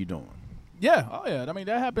hey, how you doing? Yeah. Oh yeah. I mean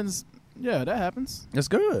that happens. Yeah, that happens. That's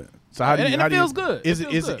good. So how do you? And how it do you- feels good. Is It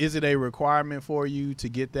it feels is good. is it a requirement for you to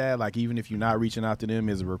get that? Like even if you're not reaching out to them,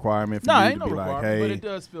 is it a requirement for No, you ain't to no be like, requirement, hey, but it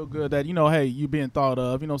does feel good that hey, you being thought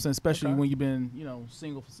of. You know, what I'm saying, especially when you've been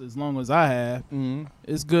single for as long as I have. mhm.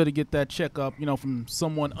 It's good to get that checkup. From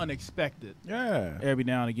someone unexpected yeah, every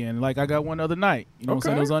now and again. Like I got one other night. You know, what I'm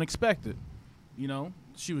saying, Okay. it was unexpected.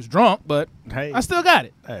 She was drunk, but hey, I still got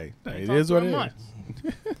it. hey, it Talked is to what her it is. months.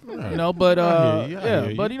 But I hear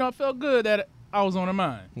you. but it felt good that I was on her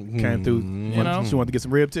mind. Came through. You know? She wanted to get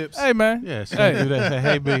some rib tips. Hey man, Yeah, she Hey. do that. Say,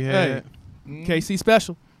 hey, big head. KC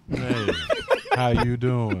special. Hey, how you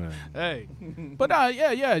doing? Hey, but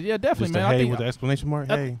yeah, definitely, Just man. a I hey think with the exclamation mark.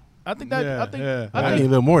 Hey, I think that Yeah, I think yeah. I I need a think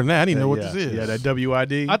little more than that. I need to know what yeah, this is. Yeah, that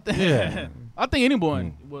WID. I think Yeah. I think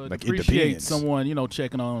anyone would Like, it appreciate depends. someone,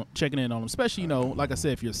 checking in on them, especially, like I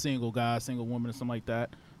said, if you're a single guy, single woman, or something like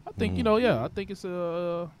that. I think, I think it's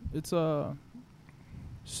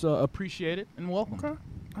appreciated and welcome. Okay. All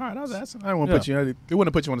right, I was asking. I didn't want to put you. It wouldn't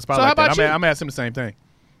have put you on the spot So like how that. about you? I'm asking him the same thing.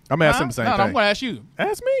 I'm asking him the same No, thing. I'm going to ask you.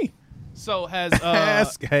 Ask me. So has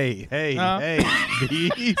Ask. Hey.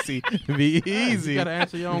 Be easy. Be easy. You gotta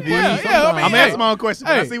answer your own Yeah, question. yeah, I mean, I'm hey. asking my own question.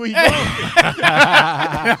 But I Hey. see where he's going.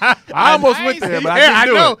 I almost I went ain't there, say- but I Yeah,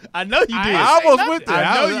 didn't do it. I know you did. I I ain't almost say went nothing. there.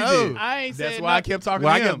 I know was you like, did. oh. I ain't That's said why I nothing. kept talking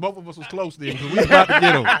Well, I to guess him. both of us was close then because we was about to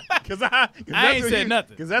get him. I ain't said nothing.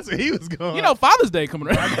 Because that's where he was going. Father's Day coming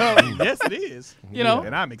around. Yes, it is.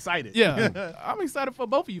 And I'm excited. Yeah, I'm excited for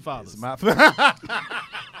both of you fathers. It's my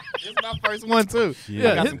first one too.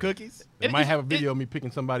 Yeah. I got some cookies. They might have a video of me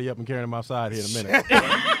picking somebody up and carrying them outside here in a minute.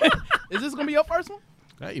 Is this gonna be your first one?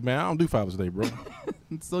 Hey, man, I don't do Father's Day, bro.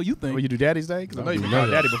 So you think? Well, you do Daddy's Day? Because I know you've been No,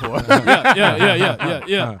 called Daddy before.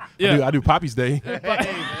 Yeah. I do Poppy's Day.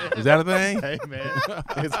 Is that a thing? Hey, man.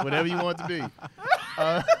 It's whatever you want it to be.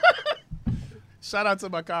 Shout out to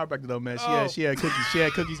my chiropractor though, man. She had cookies. She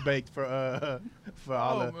had cookies baked for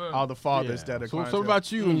all the fathers that are. So what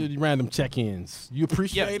about you and your random check-ins? You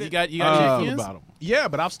appreciate you it? got How do you check-ins? feel about them? Yeah,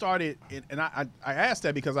 but I've started, and I asked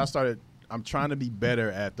that because I'm trying to be better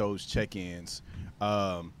at those check-ins,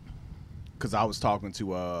 because I was talking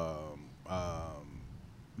to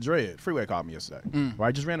Dread. Freeway called me yesterday,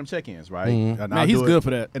 right? Just random check-ins, right? Mhm. And Man, I'll he's do good it, for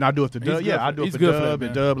that. and I do it for Dub. He's Yeah, good I for- do it he's for good for that, Dub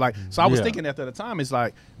and man. Dub. Like, so I was Yeah. thinking at the time, it's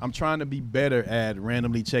like I'm trying to be better at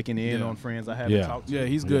randomly checking in Yeah. on friends I haven't Yeah. talked to. Yeah,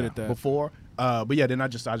 he's good at that. Before, but yeah, then I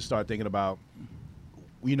just started thinking about,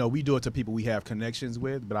 we do it to people we have connections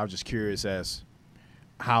with, but I was just curious as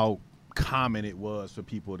how common it was for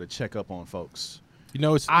people to check up on folks. You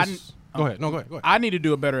know, it's go ahead. No, go ahead. I need to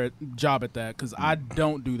do a better job at that because I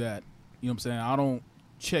don't do that. You know what I'm saying? I don't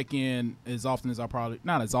check in as often as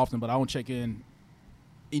not as often, but I don't check in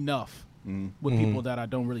enough with people that I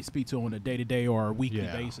don't really speak to on a day-to-day or weekly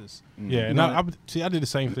Yeah. basis. Yeah, and know, I did the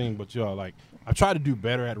same thing, but y'all, like, I try to do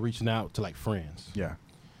better at reaching out to, like, friends. Yeah.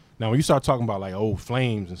 Now, when you start talking about, like, old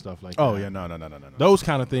flames and stuff like Oh that. yeah, no. Those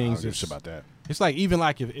kind of I things. don't give a shit about that. It's like, even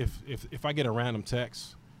like if I get a random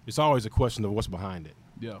text, it's always a question of what's behind it.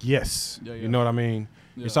 Yeah. Yes. Yeah, yeah. You know what I mean?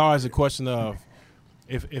 Yeah. It's always a question of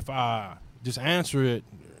if I just answer it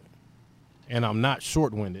and I'm not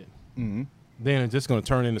short-winded, Mm-hmm. then it's just going to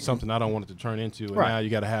turn into something I don't want it to turn into. And Right. now you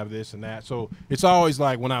got to have this and that. So it's always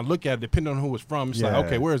like when I look at it, depending on who it's from, it's like, Yeah.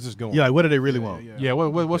 okay, where is this going? Yeah, like what do they really want? Yeah,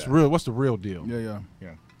 what's Yeah. real? What's the real deal? Yeah.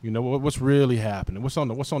 You know what's really happening? What's on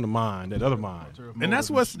the mind? That other mind. And that's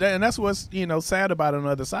what's sad about it on the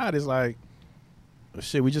other side is like,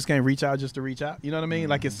 shit, we just can't reach out just to reach out. You know what I mean?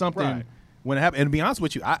 Like it's something Right. when it happens. And to be honest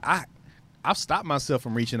with you, I've stopped myself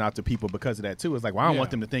from reaching out to people because of that too. It's like, well, I don't Yeah. want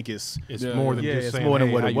them to think it's It's Yeah, more than yeah, just it's saying, more than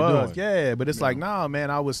hey, what how it you was. doing? Yeah, but it's like, nah, man,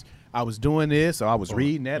 I was doing this, or I was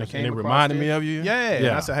reading that, or and came it across reminded it. me of you? Yeah, and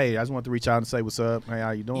Yeah. I said, hey, I just want to reach out and say what's up. Hey, how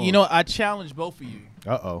you doing? You know, I challenge both of you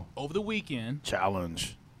oh, over the weekend.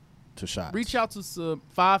 challenge to shots. Reach out to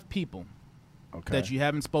 5 people okay. that you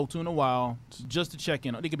haven't spoke to in a while just to check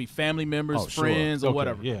in. They could be family members, Oh, sure. friends, or Okay,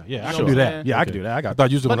 whatever. Yeah, You I know can what do I'm that. saying? Yeah, I can do that. I got I thought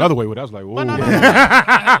you was doing But another way with it. I was like, whoa. But no.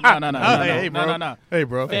 Hey, bro. No. Hey,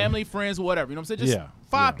 bro. Family, friends, whatever. You know what I'm saying? Just Yeah,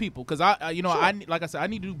 5 yeah. people, because I like I said, I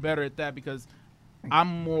need to do better at that because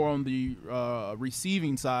I'm more on the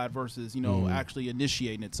receiving side versus actually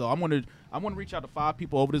initiating it. So I'm gonna reach out to 5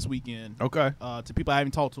 people over this weekend. Okay. To people I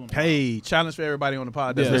haven't talked to. Hey, challenge for everybody on the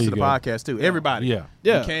pod. That's Yeah. listen to There the you go. podcast too. Everybody. Yeah.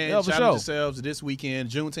 Yeah. You can Yeah, for challenge sure. yourselves this weekend,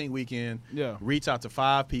 Juneteenth weekend. Yeah. Reach out to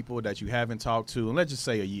 5 people that you haven't talked to, and let's just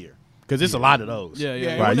say a year, because there's a lot of those. Yeah,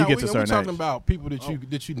 yeah. Yeah, Right, we're you get to a we're certain talking age. about people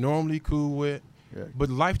that you normally cool with, Yeah. but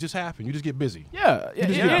life just happened. You just get busy. Yeah, just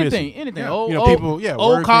get anything. Yeah. Old, You know, people, yeah,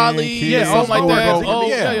 old working, colleagues, kids, something like that. schoolwork, Oh,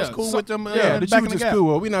 yeah, yeah, it's cool with them. Yeah, back that in you the was just gap. cool.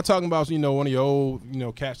 Well, we're not talking about one of your old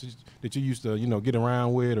cats that you used to get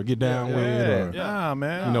around with or get down with, or Nah,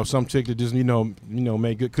 man. some chick that just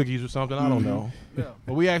made good cookies or something. I don't know. Yeah.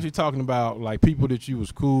 But we actually talking about like people that you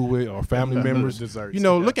was cool with or family members. Desserts.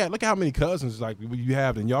 Look at how many cousins like you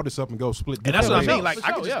have, and y'all just up and go split. And that's what I different mean. ways. Like For I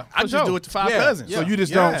sure, could just, yeah, I for just do sure. it to 5 Yeah. cousins. So you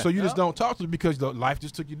just Yeah. don't. So you just don't talk to them because life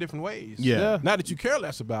just took you different ways. Yeah. Not that you care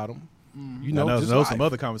less about them. I know just there's some life.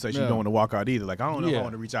 other conversations Yeah. you don't want to walk out either. Like I don't know if I Yeah.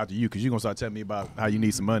 want to reach out to you because you're gonna start telling me about how you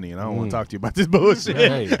need some money, and I don't want to talk to you about this bullshit.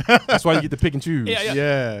 Hey, that's why you get to pick and choose. Yeah, yeah.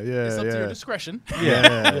 Yeah, It's up to your discretion.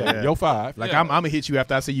 yeah. Yo 5. Like Yeah. I'm gonna hit you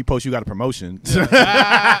after I see you post you got a promotion.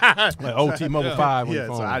 Like OT Mobile 5 on Yeah, your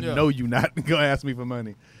phone. so I Yeah. know you not gonna ask me for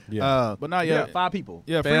money. Yeah. But not yeah, yet. 5 people.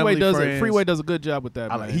 Yeah, Family, friends. Freeway does a good job with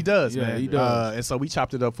that. I Man. like, he does, Yeah, man. he does. And so we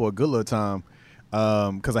chopped it up for a good little time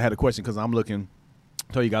because I had a question because I'm looking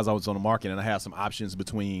told you guys I was on the market, and I have some options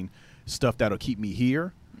between stuff that'll keep me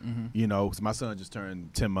here. You know, because my son just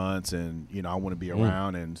turned 10 months, and you know I want to be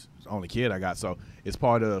around, and it's the only kid I got, so it's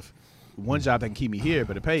part of one job that can keep me here,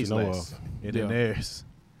 but it pays less. And then there's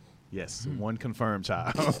one confirmed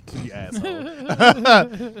child, you asshole.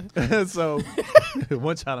 So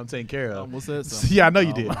one child I'm taking care of. Almost said something. Yeah, I know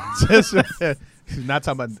you did. Not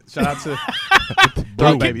talking about. Shout out to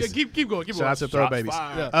throw babies. Keep going. Shout out to throw babies.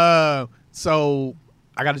 Yeah. So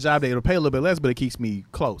I got a job that it'll pay a little bit less, but it keeps me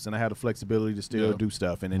close, and I have the flexibility to still do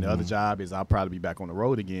stuff. And then the other job is I'll probably be back on the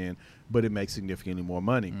road again, but it makes significantly more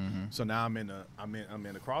money. So now I'm in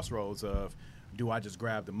the crossroads of, do I just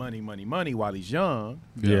grab the money while he's young?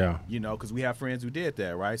 Yeah. You know, because we have friends who did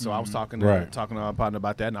that, right? So I was talking to our partner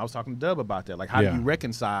about that, and I was talking to Dub about that. Like, how do you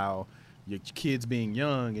reconcile your kids being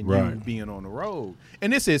young and you being on the road?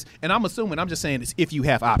 And I'm assuming, I'm just saying, it's if you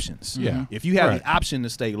have options. Yeah. If you have the option to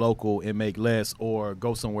stay local and make less, or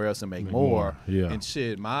go somewhere else and make more. Yeah. And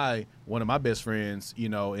shit, one of my best friends, you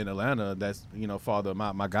know, in Atlanta, that's, you know, father of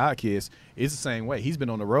my god kids, is the same way. He's been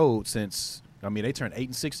on the road since, I mean, they turned 8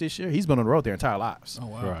 and 6 this year. He's been on the road their entire lives. Oh,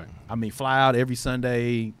 wow. Right. I mean, fly out every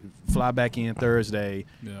Sunday, fly back in Thursday,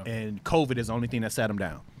 and COVID is the only thing that sat him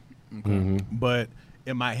down. But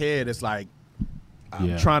in my head, it's like,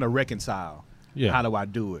 I'm trying to reconcile. How do I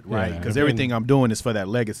do it, right? Because everything I'm doing is for that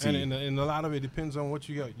legacy. And a lot of it depends on what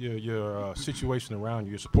you got, your situation around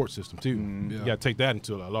you, your support system too. You got to take that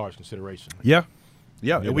into a large consideration. Yeah.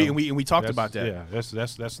 And we talked about that. Yeah,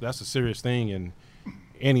 that's a serious thing. And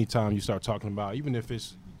anytime you start talking about, even if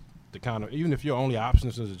it's even if your only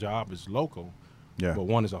options as a job is local, but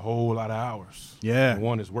one is a whole lot of hours. Yeah. And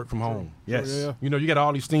one is work from home. Yes. You know, you got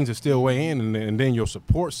all these things that still weigh in, and then your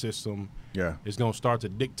support system is going to start to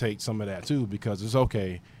dictate some of that too, because it's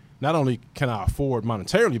okay. Not only can I afford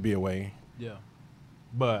monetarily to be away,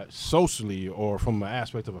 but socially, or from an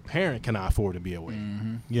aspect of a parent, can I afford to be away?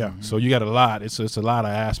 So you got a lot. It's a lot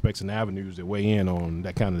of aspects and avenues that weigh in on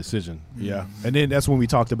that kind of decision. And then that's when we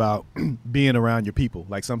talked about being around your people.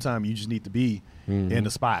 Like, sometimes you just need to be in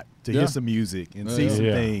the spot to hear some music and see some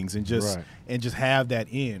things, and just have that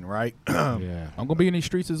in, right? I'm gonna be in these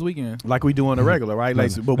streets this weekend, like we do on the regular, right?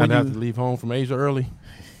 Like, but when you have to leave home from Asia early.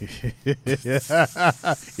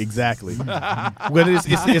 Exactly. Well,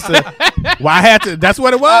 it's a. Well, I had to. That's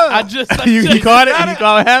what it was. I just you caught it. You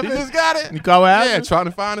caught what happened. You just got it. You caught what happened. Yeah, trying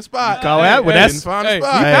to find a spot. You caught what happened. Well, that's find a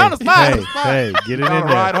spot. You found a spot. Hey, get it in there.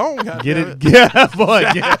 Ride home. Get it. Yeah, boy,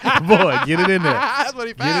 get it in there. That's what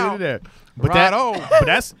he found. Get it in there. But Ride home. But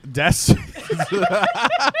that's.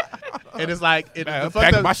 And it's like,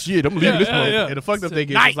 pack my shit. I'm leaving this one. And the fucked up thing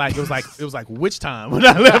is, it was like which time when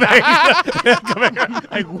I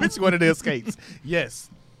left? Like, which one of the escapes? Yes.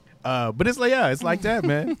 But it's like, it's like that,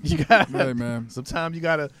 man. You got, man. Sometimes you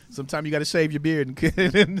gotta shave your beard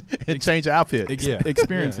and change your outfit.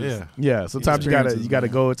 Experiences. Yeah. Sometimes you gotta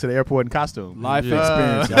go to the airport in costume. Life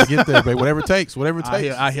experiences. I get there, babe. Whatever it takes.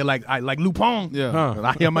 I hear like Lupin. Yeah.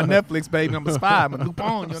 I hear my Netflix, baby. I'm a spy. I'm a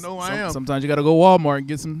Lupin. You know who I am. Sometimes you gotta go Walmart and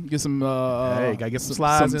get some. Hey, gotta get some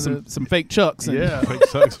slides some fake chucks. And fake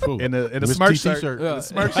socks. In a Smurf shirt. The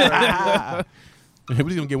Smurf shirt. We're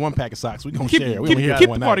just gonna get one pack of socks. We're gonna share. Keep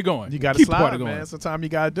the party going. You gotta keep slide, the party going. man. Sometimes you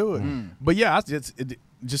gotta do it. But yeah, I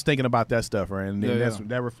just thinking about that stuff, right? And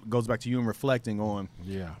that goes back to you and reflecting on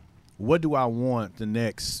what do I want the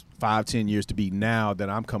next 5-10 years to be now that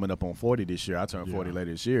I'm coming up on 40 this year. I turn 40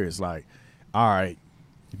 later this year. It's like, all right,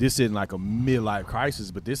 this isn't like a midlife crisis,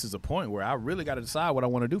 but this is a point where I really got to decide what I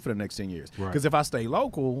want to do for the next 10 years. Because if I stay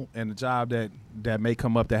local and the job that may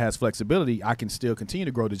come up that has flexibility, I can still continue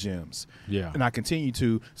to grow the gyms. And I continue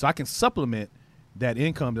to, so I can supplement that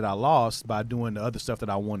income that I lost by doing the other stuff that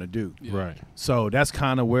I want to do. Right. So that's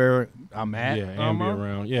kind of where I'm at. Yeah, and be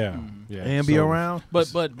around. Yeah. And be around.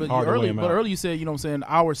 But earlier you said, you know what I'm saying,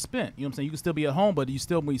 hours spent. You know what I'm saying? You can still be at home, but you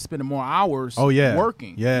still be spending more hours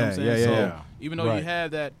working. Yeah. You know what I'm saying? So even though you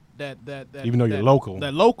have that even though you're local.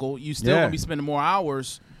 That local, you still gonna be spending more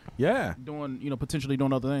hours doing, potentially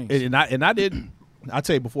doing other things. And I didn't. I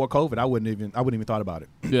tell you, before COVID, I wouldn't even thought about it.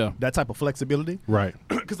 Yeah. That type of flexibility. Right.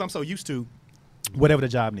 Because I'm so used to whatever the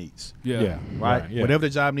job needs. Right? Whatever the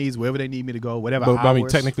job needs, wherever they need me to go, whatever hours. But I mean,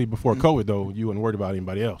 technically, before COVID, though, you weren't worried about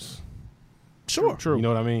anybody else. Sure. You know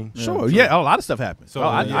what I mean? Sure. Yeah, a lot of stuff happens. So,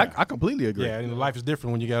 I completely agree. Yeah, and life is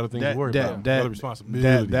different when you got other things to worry about. Other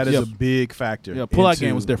responsibilities. That is a big factor. Yeah, pull-out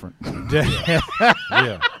game was different.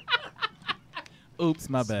 Yeah. Oops,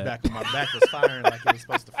 my bad. My back was firing like it was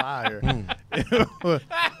supposed to fire.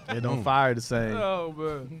 It don't fire the same. Oh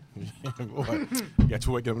man. Boy, you got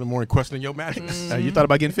you waking up in the morning questioning your mattress. You thought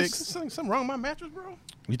about getting fixed? Something wrong with my mattress, bro?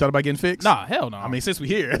 You thought about getting fixed? Nah, hell no. I mean, since we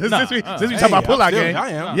here, Nah, since we hey, talk about pull-out I'm game, still- I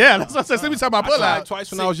am. Yeah, that's what I said. Since we talk about I tried pull-out,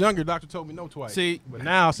 twice when I was younger. Doctor told me no twice. See, but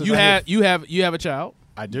now since you I have a child.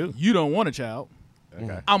 I do. You don't want a child.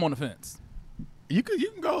 Okay, I'm on the fence. you can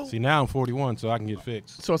go. see now I'm 41, so I can get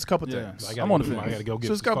fixed. So it's a couple Yeah. things. I gotta I'm on go the do- I fence. gotta go get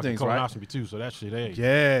So it's a couple fucking things, right? colonoscopy too. So that shit, hey.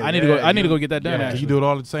 Yeah, I need to go. I need to go get that done. Can actually. you do it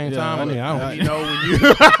all at the same Yeah, time? I I mean, I don't. You know when you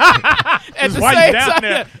At the why you same down time,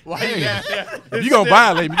 there? Why you down there? If you gonna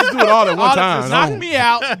violate me, just do it all at one all time. Knock Don't- me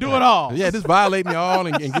out. Do it all. Yeah, just violate me all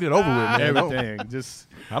and get it over with, man. Everything, just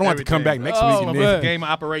I don't have to come back everything. next Oh, week and man. then, game of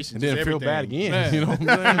operations, and then just feel bad everything. again. Man. You know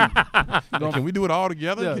what I'm saying? Can we do it all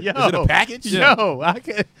together? Yeah. Is it a package? Yo, I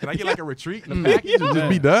can. Can I get like a retreat and a package and just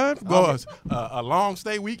be done? Go a long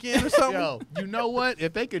stay weekend or something? Yo, you know what?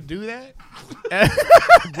 If they could do that,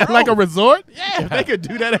 at like a resort, if they could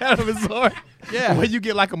do that at a resort, where you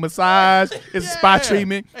get like a massage, it's a spa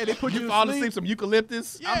treatment. Hey, they put you to fall sleep. asleep, some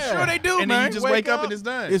eucalyptus. Yeah. I'm sure they do, And man. then you just wake up and it's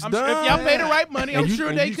done. It's I'm done. sure if y'all pay the right money, I'm And you- sure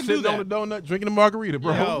and they you can do sitting on that. the donut drinking a margarita,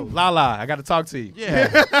 bro. Yo, Lala, I got to talk to you.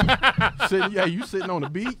 Yeah. You sitting on the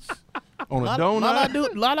beach on a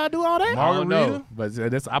donut. Lala do all that. I don't know, Margarita? but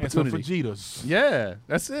that's And some opportunity. fajitas. Yeah,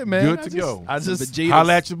 that's it, man. Good I to just- go. I just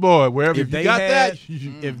Holla at your boy wherever If if they you got had- that.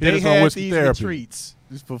 if hit they us on had whiskey these therapy. retreats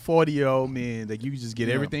just for 40-year-old men that you just get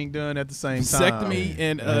everything done at the same time. Vasectomy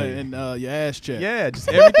and your ass check. Yeah, just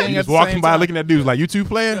everything You at just the walking same by time. looking at dudes like, you two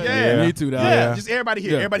playing? Yeah. Me too, dog. Yeah, just everybody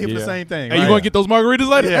here. Yeah. Everybody here for the Yeah. same thing. Hey, you right? gonna get those margaritas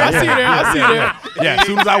later? Yeah, I see you there. I see you there. Yeah, as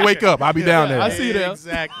soon as I wake up, I'll be down there. I see you there.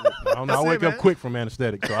 Exactly. I don't know, I That's wake it, up man. quick from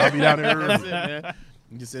anesthetic, so I'll be down there That's it, early. man.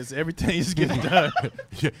 Just it's everything just getting done.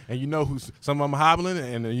 Yeah, and you know who's some of them hobbling,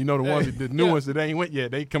 and you know the ones, the new ones that ain't went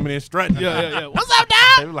yet. They coming in strutting. Yeah. What's up,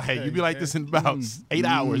 They be like, hey, you be like this in about 8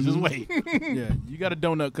 hours. Just wait. Yeah, you got a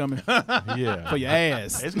donut coming Yeah. for your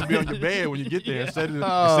ass. It's gonna be on your bed when you get there. Instead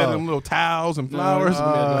of them little towels and flowers,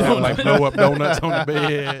 Oh. they have like blow up donuts on the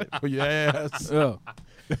bed for your ass.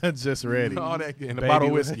 Yeah. Just ready. All that and a Baby bottle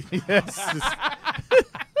of with- whiskey. Yes.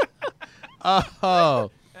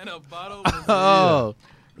 Oh. And a bottle. Oh.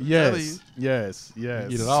 you. Yes. Yes.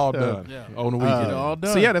 Get it all done Yeah. on the weekend. Get it all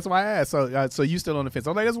done. So yeah, that's why I asked. So you still on the fence?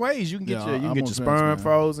 Oh, there's ways you can get Yeah, your I'm get on your fence, sperm man.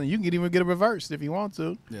 frozen. You can even get it reversed if you want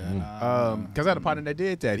to. Yeah. Because I had a partner that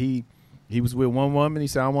did that. He was with one woman. He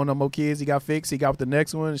said, I don't want no more kids. He got fixed. He got with the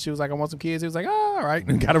next one. And she was like, I want some kids. He was like, oh, all right.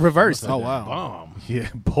 And got it reversed. Oh wow. Bomb. Yeah,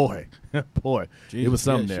 boy. Boy. It was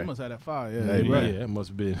something yeah, there. She must have that fire. Yeah, Hey, you're right. Yeah, it must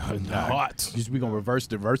have been hot. We're going to reverse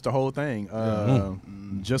the whole thing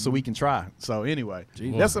just so we can try. So anyway,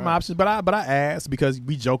 Jesus that's some Christ. options. But I asked because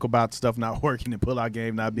we joke about stuff not working and pull-out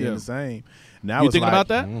game not being Yeah. the same. Now You it's thinking like, about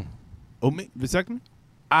that? Oh, me? Vasectomy?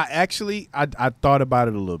 I actually I thought about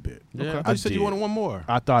it a little bit. Yeah, Okay. I thought you said did. you wanted one more.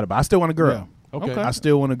 I thought about it. I still want a girl. Okay. I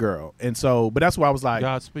still want a girl. And so, but that's why I was like,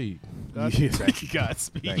 Godspeed. Thank you.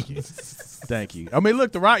 Godspeed. Thank you. Thank you. I mean,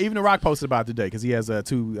 look, The Rock posted about it today because he has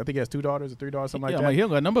two. I think he has 2 daughters or 3 daughters, something Yeah, like like that. he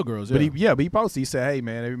got a number of girls. But Yeah. he posted. He said, "Hey,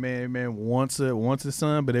 man, every man wants a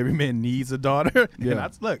son, but every man needs a daughter." Yeah.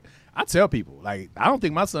 And I tell people, like, I don't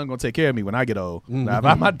think my son gonna take care of me when I get old. Now, if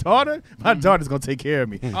I'm my daughter's gonna take care of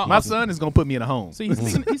me. My son is gonna put me in a home. See,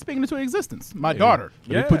 he's speaking into existence. My daughter.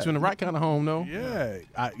 They put you in the right kind of home, though. Yeah,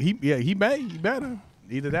 he better.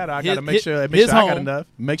 Either that, or I His- gotta make sure I his got home. enough.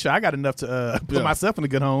 Make sure I got enough to put Yeah. myself in a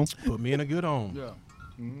good home. Put me in a good home. Yeah.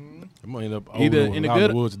 I'm gonna end up Either older in a out in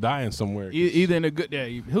good- the woods dying somewhere. Either in a good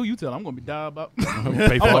day. Who you tell? I'm gonna be die about. I'm gonna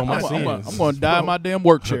pay for all my I'm sins. gonna die in my damn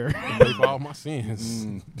work chair. I'm gonna pay for all my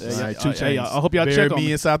sins. All right, 2 Hey, chains. I hope y'all Bury check on me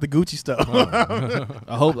me. inside the Gucci stuff.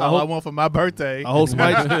 I hope. All I want for my birthday. I hope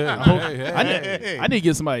somebody. Hey, I need to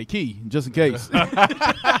get somebody a key just in case.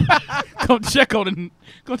 Come check on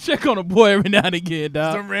the boy every now and again,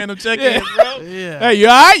 dog. Some random check-ins, bro. Yeah. Hey, you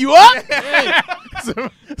all right? You up?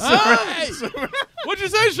 Some What'd you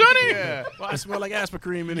say, Shunny? yeah. Well, I smell like aspirin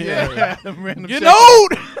cream in here. Yeah, them random Getting check-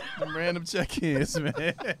 old. them random check-ins, man.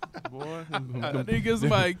 Boy, I need to get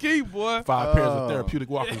somebody a key, boy. 5 pairs of therapeutic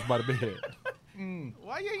walkers by the bed.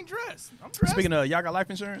 Why you ain't dressed? I'm dressed. Speaking of, y'all got life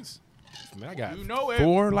insurance? Man, I got You know it.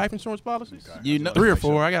 4 life insurance policies. You know, 3 or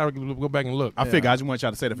 4. I gotta go back and look. I figure I just want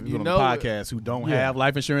y'all to say that for people on the know it. podcast who don't Yeah. have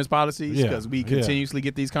life insurance policies Yeah. because we Yeah. continuously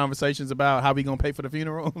get these conversations about how we gonna pay for the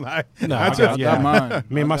funeral. Like, No, I I just- got, yeah. got mine.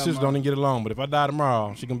 Me and my I got sister mine. don't even get along, but if I die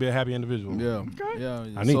tomorrow, she gonna be a happy individual. Yeah. Yeah.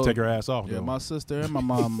 I need to take her ass off. Yeah, though. my sister and my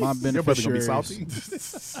mom, my your brother gonna be beneficiaries. salty.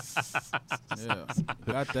 Yeah,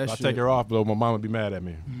 got that if I shit. take her off, though, my mom would be mad at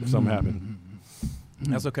me if something happened.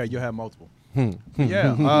 That's okay. You'll have multiple.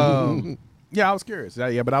 Yeah. Yeah, I was curious.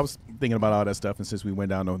 Yeah, but I was thinking about all that stuff, and since we went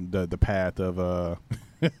down on the path of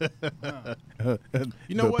You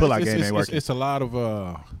know The what? pull-out game ain't working. It's a lot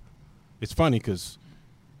of. It's funny because,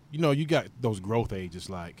 you got those growth ages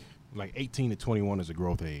like 18 to 21 is a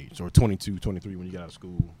growth age, or 22, 23 when you get out of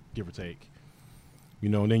school, give or take.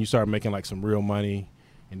 And then you start making like some real money,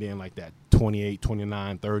 and then like that 28,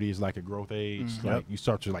 29, 30 is like a growth age. Mm-hmm. Like you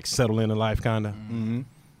start to like settle into life, kind of. Mm-hmm.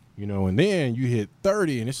 And then you hit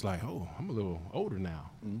 30, and it's like, oh, I'm a little older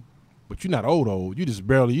now. Mm-hmm. But you're not old. You just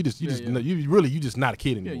barely. You just not a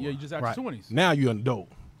kid Yeah, anymore. you just out Right. your 20s. Now you're an adult,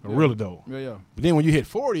 a Yeah. real adult. Yeah. But then when you hit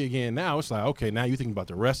 40 again, now it's like, okay, now you're thinking about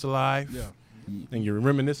the rest of life. Yeah. And you're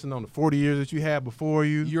reminiscing on the 40 years that you had before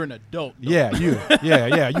you. You're an adult. though. Yeah,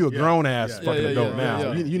 you a grown ass Yeah. fucking Yeah, adult yeah, now.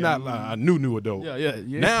 yeah, yeah. You're not a new adult. Yeah.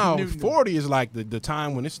 Now New- 40 is like the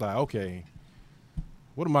time when it's like, okay,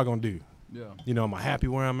 what am I gonna do? Yeah. Am I happy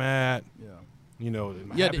where I'm at? Yeah.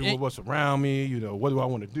 Am I Yeah, happy the- with what's around me? What do I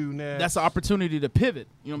want to do next? That's an opportunity to pivot.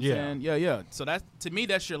 You know what I'm Yeah. saying? Yeah. So to me,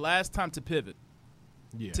 that's your last time to pivot.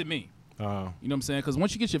 yeah. To me. Uh, You know what I'm saying? Because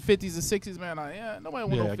once you get your 50s and 60s, man, nobody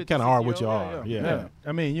want Yeah, no you 50s. kinda are what 60, you are. Yeah.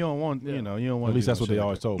 I mean, you don't want, Yeah. you don't want. at least that's what they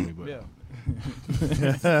always told me. But Yeah.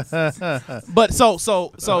 But so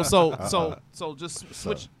just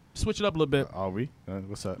switch it up a little bit. Are we?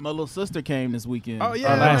 What's up? My little sister came this weekend. Oh,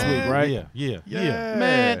 yeah, last man. week, right? Yeah.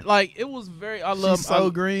 Man, like it was very. I love. She's so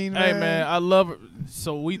green, Hey man. man, I love her.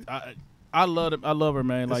 So I love her,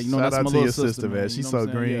 man. Like Shout that's out my to little your sister, man. You She's know what so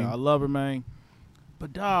I'm saying? green. Yeah, I love her, man.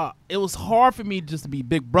 But dawg, it was hard for me just to be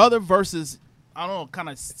big brother versus I don't know, kind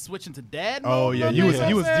of switching to dad mode. Oh yeah, you know what I'm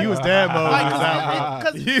saying? you was dad mode. Like, when it was out,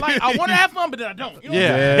 bro. because like, I want to have fun, but then I don't. You know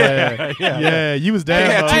Yeah, you was dad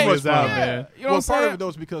had mode. too when it much was out, fun. man. You know Well, what I'm part of saying? it though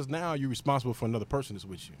is because now you're responsible for another person that's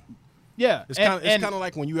with you. Yeah, It's kind of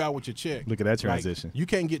like when you out with your chick. Look at that Like, transition. you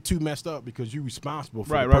can't get too messed up because you're responsible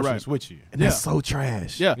for Right, the right, person right. that's with you. And that's so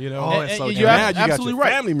trash. Yeah, You know, Oh, it's so and trash. you're now you got absolutely your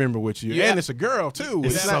right. family member with you, Yeah. and it's a girl too.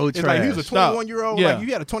 It's It's so like he was a trash. 21-year-old. Yeah. Like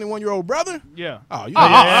you had a 21-year-old brother. Yeah. Oh, you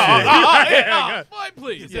Boy,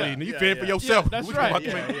 please. yeah, Yeah. you fend for yourself. that's We right.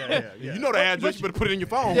 can- Yeah. You know the address. You better put it in your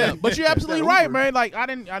phone. Yeah, but you're absolutely That right, Uber. man. Like I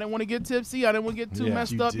didn't want to get tipsy. I didn't want to get too Yeah,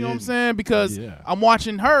 messed you up. You know what I'm didn't. saying? Because Yeah. I'm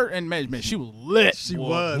watching her, and man, she was lit. She boy.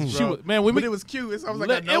 was, She bro. was, man. When But we it was cute. It was like lit,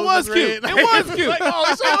 her it nose was cute. red. It was cute. Like, oh,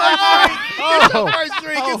 it's your first drink. It's your first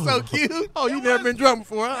drink. It's so cute. Oh, you never been drunk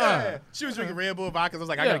before, Yeah. She was drinking Red Bull vodka. I was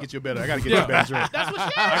like, I Yeah. gotta get you a better. I gotta get you a better drink. That's what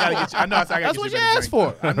she I asked gotta for. get you. I know. I gotta That's get what you she a better asked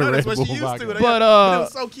drink. for. I know that's what Red she Bull used to. vodka. But, it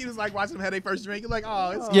was so cute. It's like watching them have their first drink. You're like,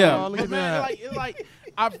 oh, it's Yeah, look but at man, that. like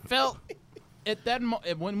I felt at that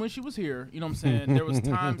when she was here, you know what I'm saying. There was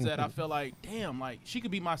times that I felt like, damn, like she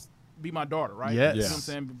could be my daughter, right? Yes. You know what I'm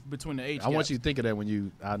saying, between the age. I want gap. you to think of that when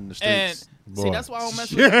you out in the And streets. see, Boy. that's why I don't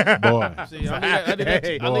mess with you. boy. See, I leave that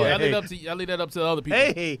to- I leave- I leave Boy. up to I leave that up to other people.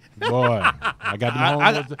 Hey, Boy, I got them I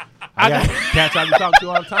home. I got cats I be talking to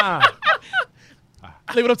all the time.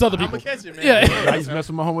 Leave it up to other I'm people. gonna catch it, man. Yeah. I used to mess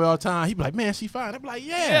with my homie all the time. He be like, man, she fine. I be like,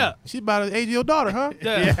 yeah. Yeah. She about the age of your daughter, huh?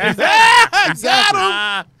 Yeah.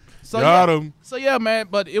 Exactly. So Got yeah, him. so yeah, man.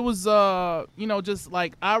 But it was just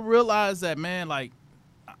like I realized that, man. Like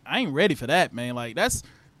I ain't ready for that, man. Like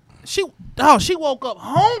she woke up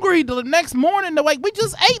hungry the next morning. Like we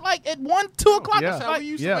just ate like at 1, 2 o'clock. Yeah. It's How we like,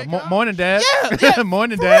 used to Yeah, wake up. morning, dad. Yeah,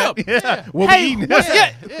 morning, for dad. real. Yeah, what hey, we eating? what's,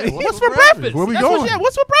 what's for breakfast? Where we That's going?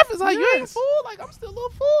 What's for breakfast? Like you ain't Yes. full? Like I'm still a little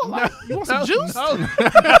full. Like you want some juice?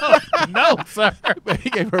 No, sir. He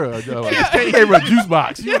gave her a juice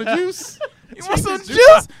box. You want a juice? You want some juice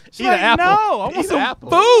juice? She's Eat an like, apple. no, I Eat want an some apple.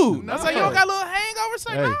 food. No. I was like, you don't got a little hangover?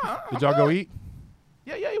 Say, Hey, nah. did y'all go eat?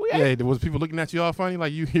 Yeah, we ate. Yeah, was people looking at you all funny?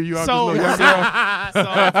 Like you here you are, So- this little young girl.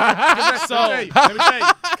 So, Let me tell you,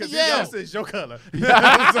 because Yeah. this is your color.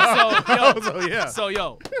 so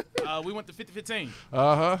yo, we went to 50-15.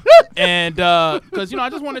 Uh-huh. And because I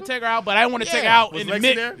just wanted to take her out, but I didn't want to take her out Was in the Lexi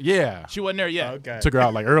mid. there? Yeah. She wasn't there yet. Okay. Took her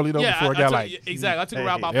out like early though Yeah, before it got like exactly. I took her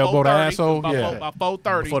out by elbow to 4:30. asshole. By Yeah.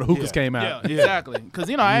 4:30. Before the hookahs Yeah. came Yeah, out. exactly. Because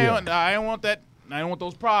I didn't want that. I didn't want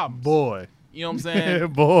those problems. Boy. You know what I'm saying?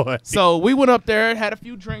 Boy. So we went up there, had a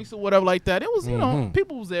few drinks or whatever like that. It was, Mhm.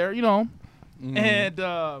 people was there, And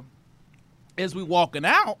as we walking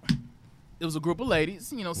out, it was a group of ladies,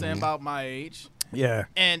 saying about my age. Yeah.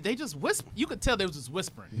 And they just whisper. You could tell they was just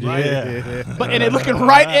whispering, right? Yeah. And they looking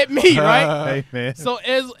right at me, right? Hey, man. So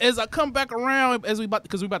as I come back around, because we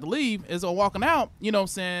about to leave, as I'm walking out, you know what I'm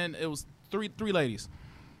saying, it was three ladies.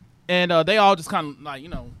 And they all just kind of like,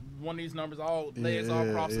 one of these numbers, all legs all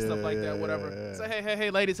crossed and stuff like that, whatever. Say,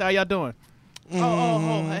 hey, ladies, how y'all doing?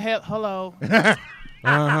 Hello. Uh-huh.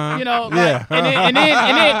 Like, and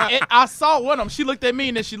then I saw one of them. She looked at me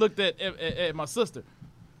and then she looked at my sister.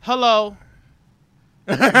 Hello.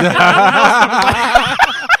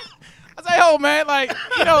 I say, know, man. Like,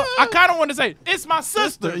 you know, I kind of want to say it's my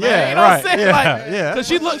sister. Man. Yeah, you know right. what I'm saying? Yeah, Like, yeah. Cause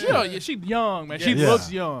she looks, you know, she's young, man. She Yeah.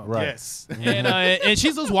 looks young. Right. Yes. And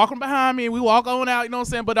she's just walking behind me, and we walk on out. You know what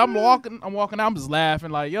I'm saying? But I'm walking out. I'm just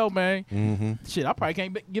laughing, like, yo, man, shit, I probably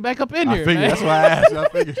can't get back up in I here, figured man. that's why I asked. I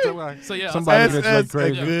figured So yeah, somebody gets like That's a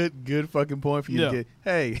crazy. good fucking point for you Yeah. to get.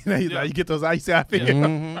 Hey, now you get those ice out figure.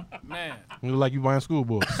 man. You look like you buying school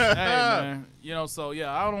books. Hey, man. You know, so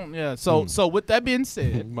yeah, I don't. Yeah, so with that being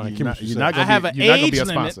said, You're not I have gonna an be, you're not gonna age be a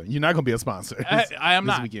limit. sponsor. You're not gonna be a sponsor. I am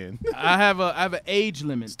this not. weekend. I have an age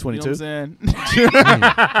limit. It's 22? You know what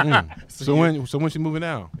I'm saying? So when she moving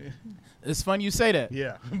out? It's funny you say that.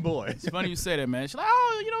 Yeah, boy. It's funny you say that, man. She's like,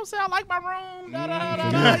 oh, you know what I'm saying? I like my room. Da, da,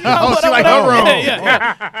 da, da, you Oh, know, she like whatever. her room.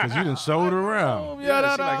 Yeah. Because you done showed her around. Yeah,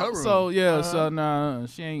 da, she like da. her room. So yeah, so nah,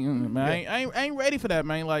 she ain't. Man, I ain't ready for that,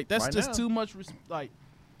 man. Like that's Right just now. too much. Like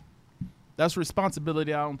that's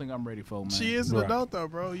responsibility. I don't think I'm ready for, man. She is an Right. adult though,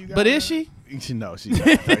 bro. You But is she? No, she's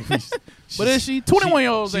not. But is she?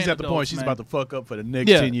 21-year-olds She's ain't at the point adults, she's man. about to fuck up for the next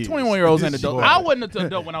Yeah, 10 years. 21-year-olds ain't adult. Boy. I wasn't an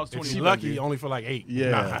adult when I was If 21. she lucky, only for like 8. Yeah,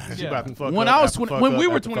 Nah. she about to fuck When up. I was after 20, fuck when up we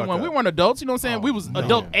were after fuck 21, we up. weren't adults. You know what I'm saying? Oh, we was no.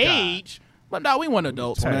 adult God. age, but no, we weren't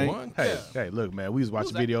adults, man. 21? Hey, hey, look, man. We was watching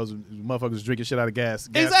was that? videos of motherfuckers drinking shit out of gas.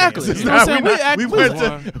 Exactly. cans. You know what I'm saying? We We went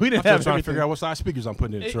I'm to. We didn't still have trying to everything. figure out what size speakers I'm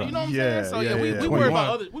putting in the You truck. know what I'm Yeah, saying? So yeah, we yeah. worry about 21.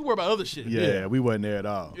 other. We worry about other shit. Yeah, we wasn't there at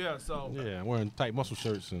all. Yeah. So. Yeah, wearing tight muscle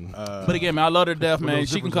shirts and But again, man, I love her to death, With man. those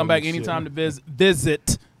She can zippers come on back and shit. anytime to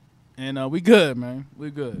visit, and we good, man.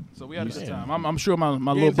 We good. So we had a good Yeah. time. I'm sure my you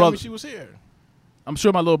little didn't tell me brother. she was here. I'm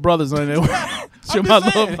sure my little brothers on their way. sure I'm my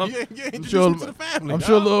just saying, little. you introduced sure- me to the family. I'm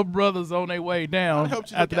sure dog. little brothers on their way down I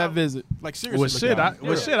helped you after look that out. visit. Like seriously. Well,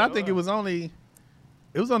 look shit, out. I think it was only.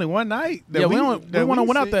 It was only one night. That Yeah, we we went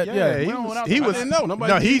out seen- that- yeah, we he went was. out He that- was. I didn't know.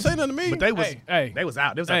 Nobody didn't say nothing to me. But they was. Hey. They was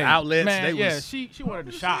out. They was Hey, at outlets. man, They yeah, was. she wanted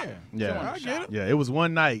to just shop. saying. Yeah, I get it. yeah. It was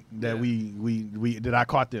one night that Yeah. we that I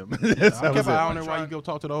caught them. I That kept was an eye it. on her while you go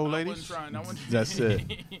talk to the old I ladies. wasn't trying. That's it.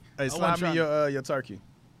 Hey, slide me trying- your turkey.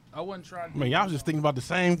 I wasn't trying. Man, y'all was just thinking about the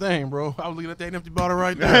same thing, bro. I was looking at that empty bottle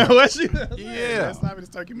right there. What she? Yeah. Slide me this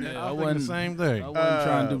turkey, man. Yeah, I I was thinking the wasn't- same thing. I wasn't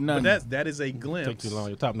trying to do nothing. But that is a Take glimpse. too long.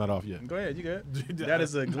 Your top not off yet. Go ahead, you good. That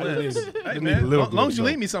is a I glimpse. just need- Hey, I need a man, little long as bit, you though.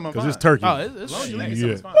 leave me some, I'm Because fine. it's turkey. Oh, it's Long as you leave me Yeah. some,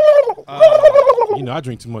 it's fine. You know, I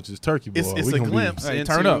drink too much of this turkey, boy. It's We a gonna be- glimpse Hey,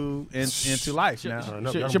 into, turn up. into life now. Turn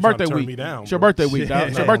up. It's Y'all your be trying birthday to turn week. me down, It's your bro. birthday week, dog.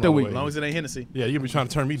 It's your No, birthday no week. way. As long as it ain't Hennessy. Yeah, you be trying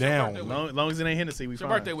to turn me down. Long as it ain't Hennessy, we It's your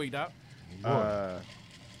fine. birthday week, dog.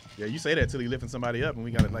 Yeah, you say that till he lifting somebody up, and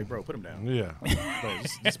we gotta like, bro, put him down. Yeah. Bro,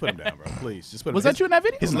 just put him down, bro. Please, just put him. Was down. that you in that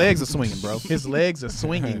video? His legs are swinging, bro. His legs are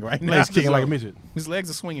swinging right now. Legs kicking like a midget. His legs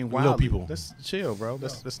are swinging Little wildly. people. Let's chill, bro.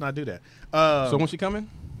 Let's not do that. So when she coming?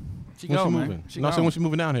 She When she gone, moving? man. She No, I said gone. when she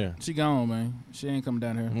moving down here. She gone, man. She ain't coming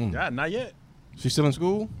down here. Yeah, not yet. She still in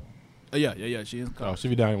school? Yeah. She is. Oh, she'll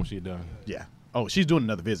be down here when she's done. Yeah. Oh, she's doing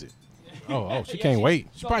another visit. Oh, she can't wait.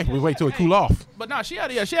 She probably wait till it cool off. But nah, she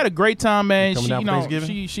had a great time, man. Coming She, down you for know,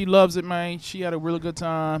 Thanksgiving? she loves it, man. She had a really good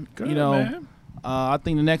time. Good, you know, man. I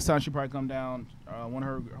think the next time she probably come down, one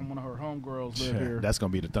of her homegirls live here. That's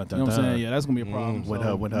gonna be the dun You dun know what I'm dun. saying? Yeah, that's gonna be a problem. When So,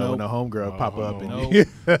 her when her homegirl pop up and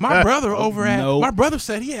Nope. My brother over at Nope. my brother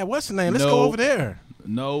said he had what's the name? Let's go Nope. over there.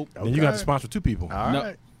 Nope. And you got to sponsor 2 people. All No.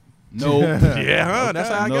 right. Nope. Yeah, huh? That's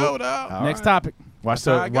how I go, Nope. dog. All Next right. topic. Watch That's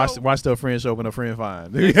how the I watch go. watch the friend show up and a friend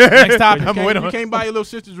find. Next topic. I'm waiting You on. can't buy your little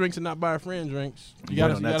sister drinks and not buy her friend drinks. You Wait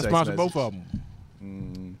got on that to text sponsor message. both of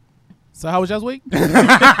them. So how was y'all's week?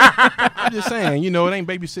 I'm just saying, you know, it ain't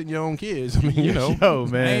babysitting your own kids. I mean, you know. Yo,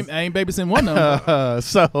 I man. ain't babysitting one of them.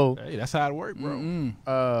 So Hey, that's how it works, bro.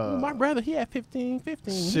 Mm-mm. Brother, he had 15.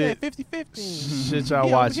 He Shit. had 50-50. shit y'all He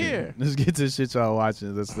over watching. here. Let's get to shit y'all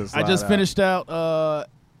watching. Let's I slide just out. finished out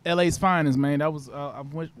LA's Finest, man. That was I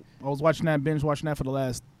was watching that, binge watching that for the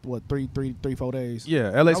last 4 days.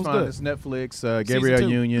 Yeah, LA's was fine. good. It's Netflix. Gabrielle 2.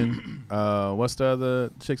 Union. What's the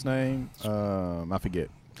other chick's name? I forget.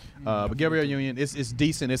 But Gabrielle Union. It's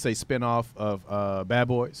decent. It's a spinoff of Bad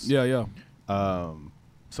Boys. Yeah.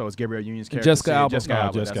 So it's Gabrielle Union's And character. Jessica Alba. Jessica Oh,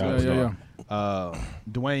 Alba. Jessica that's what Alba. it's called.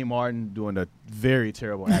 Dwayne Martin doing a very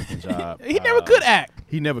terrible acting job. He never could act.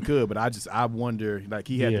 He never could, but I wonder, like,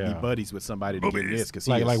 he had to Yeah. be buddies with somebody to get this because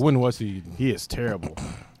Like when was he? he is terrible.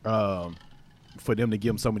 For them to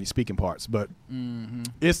give him so many speaking parts, but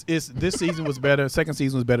it's this season was better. Second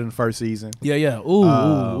season was better than the first season. Yeah.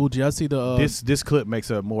 Ooh. Did y'all see the This clip makes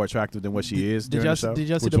her more attractive than what she is Did during y'all the show. did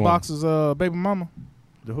y'all see Which the one? boxer's baby mama?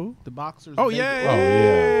 The who? The boxer's. Oh baby- yeah, Oh,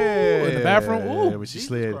 yeah. In the bathroom? Ooh, when she Jesus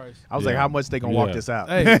slid. Christ. I was like, Yeah. how much they gonna walk Yeah. this out?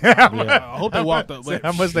 Hey, I hope they walked up.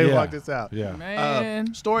 How much they Yeah. walk this out? Yeah. Man,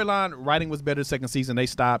 Storyline writing was better second season. They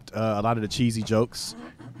stopped a lot of the cheesy jokes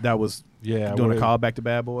that was Yeah, doing a where- callback to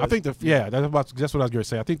Bad Boys. I think that's what I was going to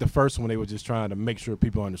say. I think the first one they were just trying to make sure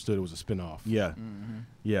people understood it was a spinoff. Yeah,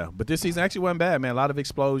 yeah. But this season actually wasn't bad, man. A lot of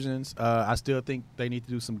explosions. I still think they need to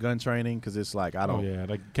do some gun training because it's like I Oh don't. yeah,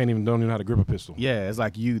 they don't even know how to grip a pistol. Yeah, it's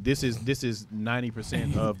like this is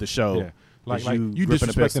 90% of the show. Yeah. Like is you gripping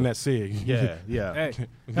a pistol. disrespecting that SIG. Yeah, yeah. Hey,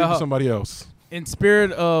 Give it to somebody else. in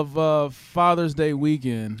spirit of Father's Day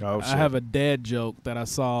weekend, Oh, I shit. have a dad joke that I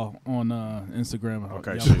saw on Instagram.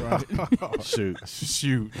 Okay, Y'all shoot. brought it. Shoot.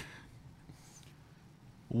 Shoot.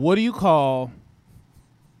 What do you call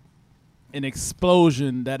an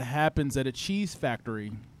explosion that happens at a cheese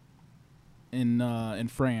factory in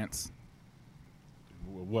France?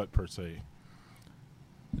 What per se?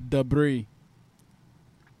 Debris.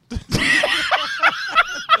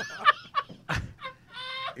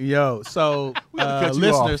 Yo, so gotta cut you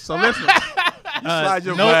listeners, Slide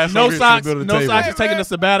your no glass over here to the socks, middle of the no table. socks is taking a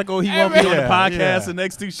sabbatical. He won't be on the Yeah, podcast yeah. the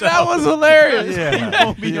next two shows. That was hilarious. Yeah. He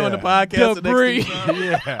won't be on the podcast Debris. the next two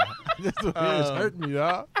shows. Yeah. That's what it's hurting me,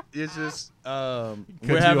 y'all. It's just Cut we're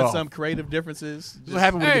you having off. some creative differences. This what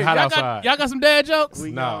happened when it Hey, get hot y'all outside. got some dad jokes?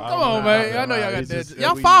 We- Nah, Come on, man. I know y'all got it's dad just- jokes.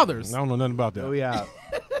 Y'all we- fathers. I don't know nothing about that. We out.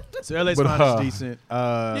 So LA's But, fine is decent.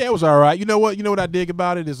 Yeah, it was all right. You know what? You know what I dig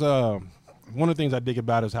about it is one of the things I dig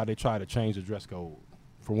about is how they try to change the dress code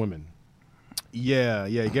for women. Yeah,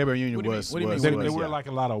 Gabriel Union What do you was. mean? What do you was- mean? They was, wear yeah. like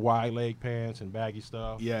a lot of wide leg pants and baggy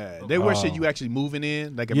stuff. Yeah, they wear shit you actually moving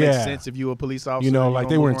in. Like it makes Yeah. sense if you a police officer. You know, and like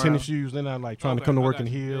don't they were in move tennis around. shoes. They're not like trying to Okay, come to I work got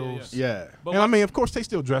in you. Yeah, heels. Yeah, But And I mean, of course, they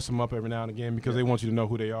still dress them up every now and again because they want you to know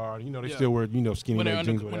who they are. You know, they Yeah. still wear skinny when they're leg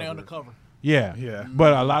jeans. when they're whatever. undercover. Yeah, Yeah.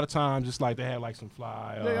 But a lot of times, it's like they have like some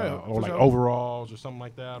fly for or like sure. overalls or something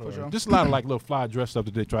like that, or sure. just a lot of like little fly dress stuff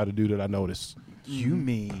that they try to do that I noticed. You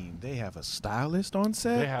mean they have a stylist on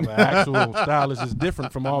set? They have an actual stylist that's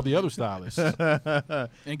different from all the other stylists.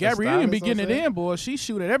 And Gabrielle be stylist getting on it set? in, boy. She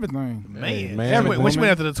shoot at everything. Man, Man, when she woman.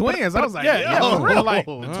 went after the twins, I was like, Yeah, yo, for real, like,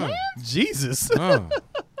 Jesus.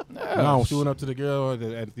 No, she went up to the girl at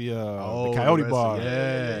the Coyote Bar.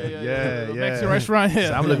 Yeah. Mexican restaurant. Yeah.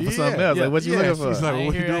 So I'm looking for something else. Like, what you looking for? She's like, I ain't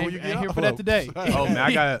what you here- doing I when you ain't get here off? for that today. Oh man,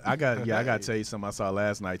 I got to tell you something I saw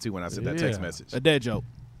last night too when I sent that text Yeah. message. A dad joke.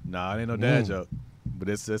 Nah, it ain't no dad joke. But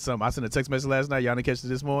it's something. I sent a text message last night. Y'all didn't catch it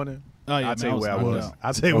this morning. Oh yeah, I'll tell you where I man, was.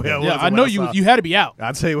 I'll tell you where I was. Yeah, I and know what you. saw. You had to be out.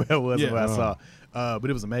 I'll tell you where it was and Yeah. what I saw. But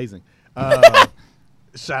it was amazing.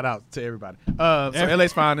 Shout out to everybody. So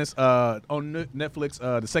LA's Finest on Netflix.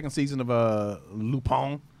 The second season of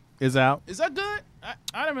Lupin is out. Is that good?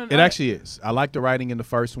 I don't even. It actually is. I like the writing in the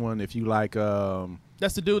first one. If you like,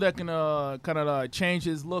 That's the dude that can kind of change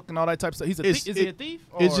his look and all that type of stuff. He's a It's- thief. Is he a thief?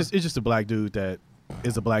 it's Or- just a black dude that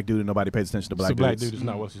is a black dude and nobody pays attention to It's black a black dudes. dude. It's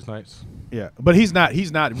not Wesley Snipes. Yeah, but he's not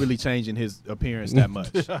really changing his appearance that much.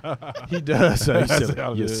 He does. So you're That's silly.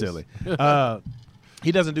 how it You're is. silly.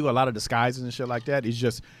 He doesn't do a lot of disguises and shit like that. It's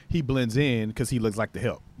just he blends in because he looks like the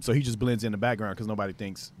help. So he just blends in the background because nobody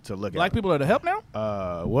thinks to look black at him. people are the help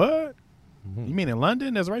now. What? You mean in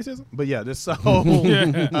London there's racism? But yeah, this so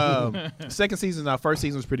second season, our first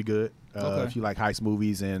season was pretty good. Okay. If you like heist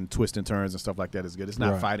movies and twists and turns and stuff like that, it's good. It's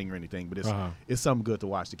not Right. fighting or anything, but Uh-huh. it's something good to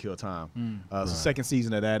watch to kill time. So second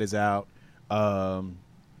season of that is out.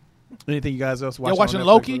 Anything you guys else watching? Y'all watching on Netflix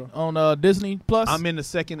Loki at all? on Disney Plus? I'm in the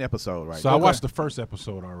second episode right So now. I watched the first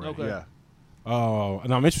episode already. Okay. Yeah.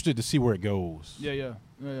 And I'm interested to see where it goes. Yeah.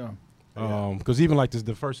 Because even like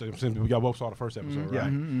the first, since we got both saw the first episode, Yeah.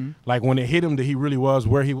 right? Like when it hit him that he really was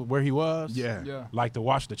where he was. Yeah. Yeah. Like to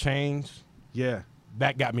watch the change, Yeah.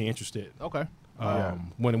 that got me interested. Okay. Yeah.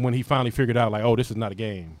 When he finally figured out like, oh, this is not a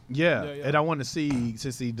game. Yeah. Yeah, yeah. And I want to see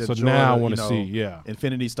since he So now I want to see, yeah.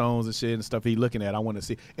 Infinity Stones and shit and stuff he looking at. I want to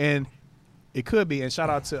see, and it could be. And shout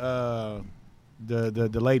out to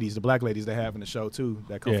the ladies, the black ladies they have in the show too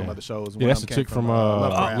that come Yeah. from other shows. Yeah, One that's of the them chick came from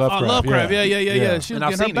Lovecraft. Lovecraft. Lovecraft. Yeah. She was And I've getting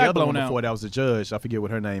her seen the back other one blown out. before that was the judge. I forget what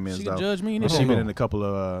her name is She though. can judge me. And anything. she been know. in a couple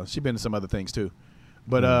of she been in some other things too.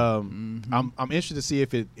 But I'm interested to see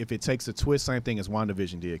if it takes a twist, same thing as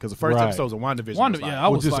WandaVision did, because the first Right. episode of WandaVision Wanda- was like, yeah, I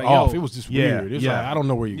It was was just like, off. yo. It was just Yeah, weird. It's yeah. like, I don't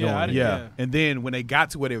know where you're Yeah, I going. didn't- yeah. Yeah. And then when they got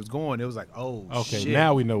to where it was going, it was like, oh, Okay, shit.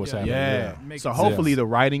 now we know what's Yeah. happening. Yeah. Makes So sense. hopefully Yes. the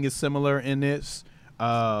writing is similar in this.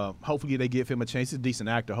 Hopefully they give him a chance. He's a decent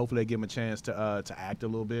actor. Hopefully they give him a chance to act a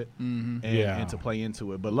little bit and, Yeah. and to play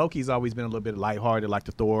into it. But Loki's always been a little bit lighthearted, like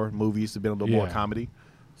the Thor movies have been a little more Yeah. comedy.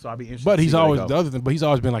 So I'll be interested. But to he's see where they always go. the other thing. But he's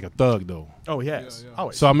always been like a thug though. Oh, yes. Yeah.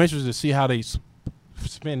 Always. So I'm interested to see how they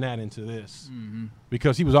spin that into this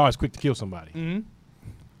because he was always quick to kill somebody. Mhm.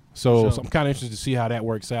 So, Sure. so I'm kind of interested to see how that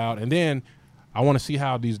works out, and then I want to see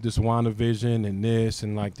how this WandaVision and this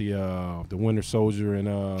and like the Winter Soldier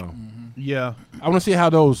and Yeah. I want to see how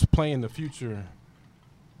those play in the future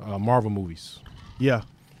Marvel movies. Yeah.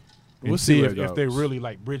 and We'll see where it if they goes. really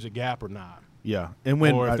like bridge a gap or not, Yeah, and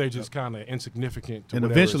when or if they're just kind of insignificant. To and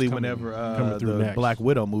whatever is eventually, coming- whenever coming through the next. Black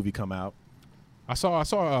Widow movie come out, I saw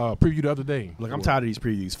a preview the other day. look, I'm tired of these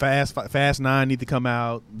previews. Fast 9 need to come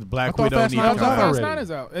out. The Black thought Widow Fast need 9 to was come out out. already. 9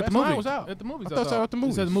 is out at Fast the 9 movies. was out. At the movies. I thought it was out at the It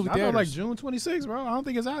says movies. movie I thought theaters. like June 26th, bro. I don't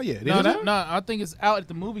think it's out yet. No, Is it? I think it's out at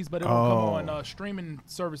the movies, but it won't come Oh. on streaming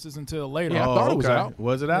services until later. Yeah, I thought it was okay. out.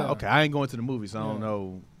 Was it out? Yeah. Okay, I ain't going to the movies, so I don't Yeah.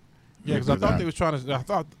 know. Yeah, because I thought they was trying to. I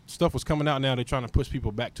thought stuff was coming out now. They're trying to push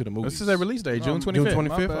people back to the movies. This is their release date, June 25th. June 25th.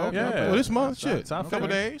 My bad, Okay. my bad. Well, this month, It's out- shit. it's out Couple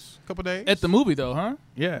February. days. At the movie though, huh?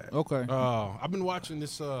 Yeah. Okay. I've been watching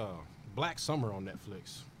this Black Summer on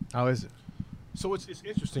Netflix. How is it? So it's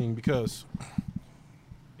interesting because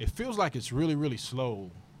it feels like it's really, really slow,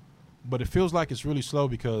 but it feels like it's really slow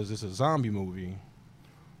because it's a zombie movie,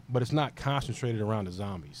 but it's not concentrated around the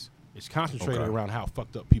zombies. It's concentrated Okay. around how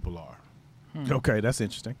fucked up people are. Okay, that's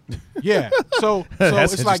interesting. Yeah. So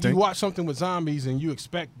That's it's like you interesting. watch something with zombies and you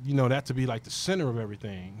expect, that to be like the center of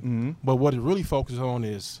everything. Mhm. But what it really focuses on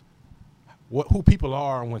is who people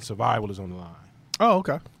are when survival is on the line. Oh,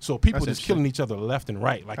 okay. So people That's just killing each other left and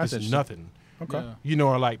right like That's it's interesting. nothing. Okay. Yeah.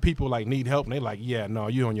 Or like people like need help and they like, yeah, no,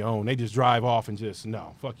 you on your own. They just drive off and just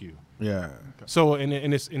no, fuck you. Yeah. So and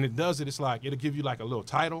it does it. It's like it'll give you like a little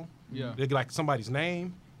title. Yeah. It'll give like somebody's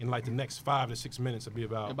name. And like the next 5 to 6 minutes will be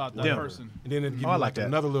about About that them. person. And then it'll give I you like like that.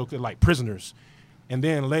 another little like prisoners. And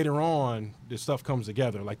then later on, this stuff comes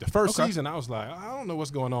together. Like the first Okay. season, I was like, I don't know what's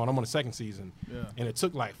going on. I'm on the second season. Yeah. And it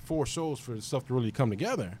took like 4 shows for the stuff to really come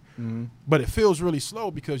together. Mm-hmm. But it feels really slow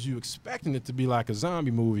because you expecting it to be like a zombie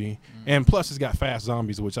movie. And plus it's got fast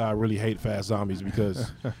zombies, which I really hate fast zombies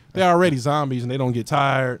because they're already zombies and they don't get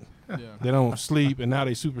tired. Yeah. They don't sleep, and now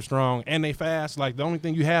they super strong and they fast. Like the only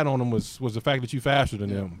thing you had on them was the fact that you faster than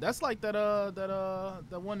them. That's like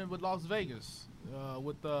that one with Las Vegas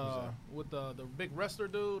with the big wrestler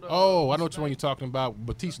dude. Oh, I what's know his which one name? you're talking about,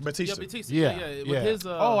 Batista. Yeah, Batista. Batista. Yeah, Yeah. yeah. With his,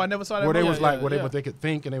 Oh, I never saw that. Where they movie. was like, yeah. they could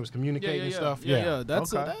think and they was communicating and stuff. Yeah.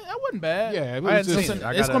 That's Okay. that wasn't bad. Yeah, it I was hadn't just, seen it. I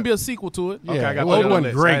It's gotta- gonna be a sequel to it. yeah, Okay, I got well, that it on wasn't the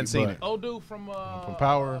list. great. I hadn't seen but- it. Old dude from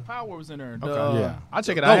Power. Power was in there. Okay. Yeah. I'll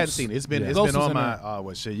check it out. I hadn't Ghost. seen it. It's been Yeah. it's Ghost been was on in my there. oh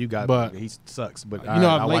well shit, you got But- he sucks, but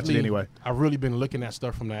I'll watch it anyway. I've really been looking at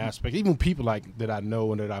stuff from the aspect. Even people like that I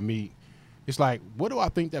know and that I meet, it's like, what do I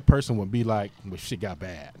think that person would be like when shit got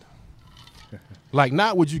bad? Like,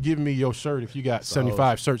 not would you give me your shirt if you got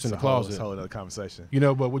 75 shirts in the It's a whole closet, other conversation.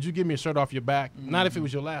 but would you give me a shirt off your back? Not if it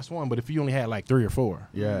was your last one, but if you only had like 3 or 4.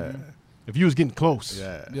 Yeah, If you was getting close.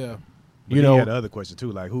 yeah. Yeah. But You then know- had the other question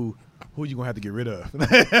too, like who you gonna have to get rid of?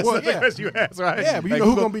 That's Well, the yeah. question you ask, right? Yeah, but you Like, know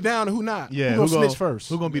who gonna be down and who not. Yeah, who gonna snitch first.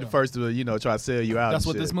 Who gonna be the first to try to sell you out? That's and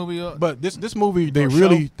what shit? this movie. But this movie, they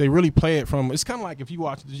For really play it from. It's kind of like if you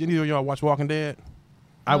watch. Did any of y'all watch Walking Dead?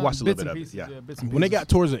 I watched a little bits bit and of pieces, it. Yeah. bits and When they pieces. got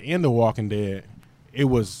towards the end of Walking Dead, it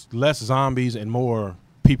was less zombies and more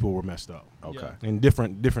people were messed up. Okay. Yeah. And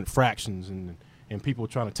different fractions and people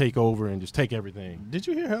trying to take over and just take everything. Did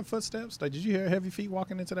you hear her footsteps? Like, did you hear heavy feet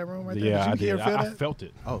walking into that room right there? Yeah, I Did you did. hear, feel I that? felt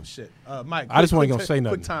it. Oh shit, Mike. I just quick- wasn't gonna quick- say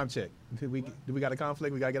nothing. Quick time check. Do we got a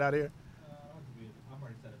conflict? We gotta get out of here.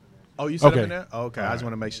 Oh, you set Okay. up in there? Oh, okay, I just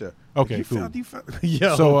want to make sure. Okay, you cool.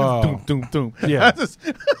 Yo, So, doom, doom, doom. yeah. I just-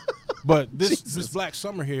 But this Jesus. Black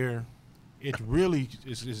Summer here, it really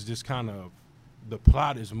is just kind of, the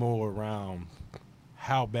plot is more around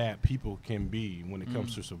how bad people can be when it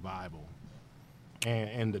comes to survival,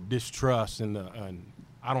 and the distrust and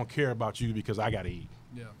I don't care about you because I gotta eat,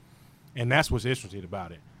 Yeah. and that's what's interesting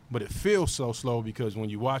about it. But it feels so slow because when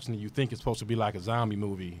you're watching it, you think it's supposed to be like a zombie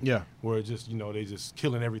movie, Yeah. where it's just they just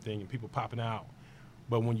killing everything and people popping out.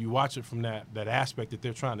 But when you watch it from that aspect that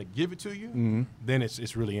they're trying to give it to you, then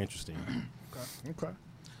it's really interesting. Okay.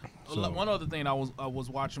 So- One other thing I was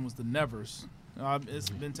watching was the Nevers. It's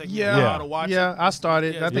been taking Yeah, me a while to watch. yeah. I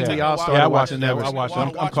started. Yeah, I it's think been we taking all a while started Yeah, I to watched watching it. Nevers. I watched it. While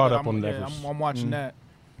to I'm watch caught it, up on yeah, Nevers. I'm watching that.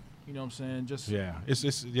 You know what I'm saying? Just Yeah,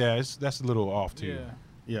 it's that's a little off too.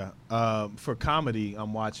 yeah. Yeah. For comedy,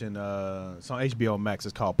 I'm watching. It's on HBO Max.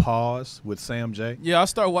 It's called Pause with Sam J. Yeah, I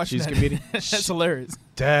started watching She's a that. comedian. That's hilarious.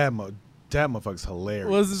 That motherfucker's hilarious.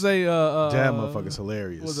 What does it say? That motherfucker's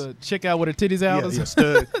hilarious. Was a chick out with her titties out? Yeah,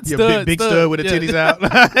 stud, yeah, Stud, big stud, stud with the yeah. titties out.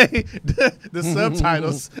 the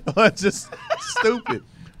subtitles are just stupid.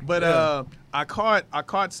 But I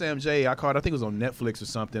caught Sam J. I think it was on Netflix or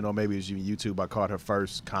something, or maybe it was even YouTube. I caught her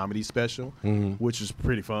first comedy special, which was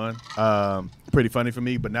pretty fun, pretty funny for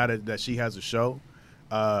me. But now that she has a show,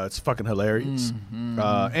 it's fucking hilarious, and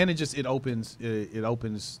it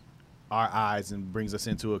opens our eyes and brings us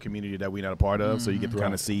into a community that we're not a part of. So you get to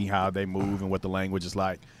kind of see how they move and what the language is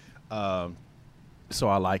like. So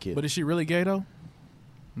I like it. But is she really gay though?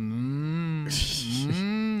 I don't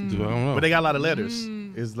know. But they got a lot of letters.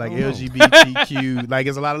 It's like LGBTQ. Like,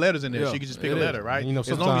 there's a lot of letters in there. Yeah, So you can just pick a it letter, is. right? You know, as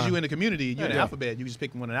long as sometimes- you in the community, you're in the alphabet, you can just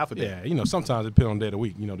pick one in the alphabet. Yeah, you know, sometimes it depends on day of the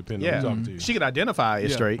week, you know, depending on who talking to you. She could identify as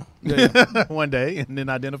Yeah. straight Yeah. one day and then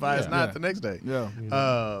identify as Yeah. not Yeah. the next day.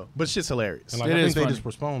 Yeah. But shit's hilarious. And like, It I is think they funny. just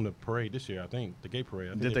postponed the parade this year. I think the gay parade.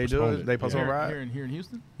 I think Did they do postponed it? They postponed yeah. right? Here in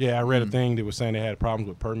Houston? Yeah, I read a thing that was saying they had problems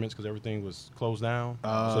with permits because everything was closed down.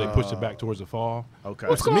 So they pushed it back towards the fall. Okay.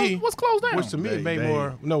 Which to me, What's closed down? which to me They- made they-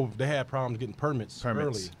 more. No, they had problems getting permits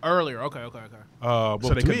Permits. early. Earlier. Okay. But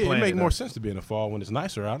So they to couldn't me, it plan make it more up. sense to be in the fall when it's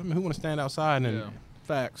nicer out. I mean, who want to stand outside and Yeah.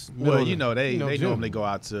 Facts. middle Well, of you the- know, they June. normally go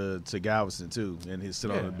out to Galveston too and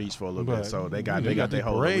sit on the beach for a little bit. But, So they you got know, they got these their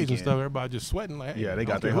whole parades weekend. and stuff. Everybody just sweating like, hey, Yeah, they I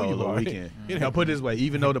got don't their care whole who you little are. weekend. It Now ain't- put it this way,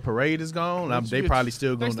 even though the parade is gone, they it's- probably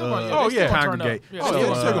still They gonna still gonna- Oh, they still yeah. gonna turn congregate. up. Yeah, Oh, they yeah, still they're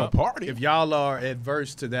gonna gonna turn up. party. If y'all are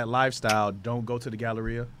adverse to that lifestyle, don't go to the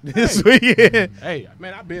Galleria this weekend. Hey,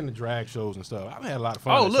 man, I've been to drag shows and stuff. I've had a lot of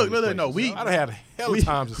fun. Oh, at some look, of these look, no, places. we- I've had hell we- of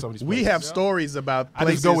times at some of these places. We have stories about I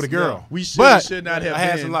places. just go with a girl. We should but not have I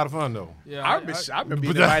had been. some lot of fun though. Yeah. I remember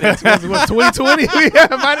being invited to what 2020. We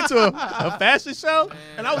got invited to a fashion show,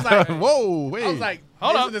 and I was like, Whoa, wait. I was like,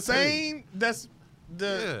 Hold is up. it the same? That's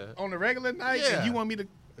the Yeah. on the regular night, Yeah. and you want me to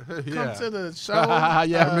come Yeah. to the show?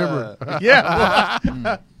 Yeah, I remember.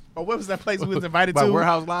 Yeah. Or what was that place we was invited By to?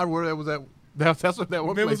 Warehouse Live, where that was that? That's what that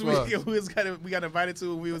one Remember place was. we got invited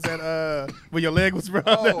to when we was at where your leg was broke.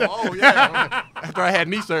 Oh yeah. After I had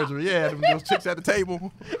knee surgery, yeah, those chicks at the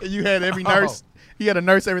table. And you had every nurse. You had a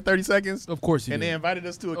nurse every 30 seconds. Of course you And did. they invited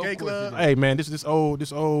us to a Of gay course you club. Hey man, this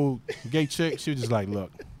old gay chick. She was just like,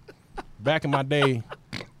 look, back in my day,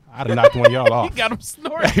 I'd have knocked one of y'all off. You got him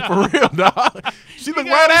snoring. Hey, for real, dog. She looked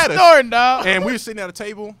got right him at us. snoring, dog. And we were sitting at a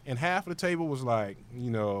table, and half of the table was like,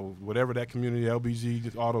 you know, whatever that community, LBG,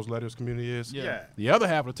 just all those letters community is. Yeah. The other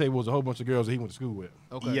half of the table was a whole bunch of girls that he went to school with.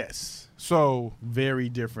 Okay. Yes. So Very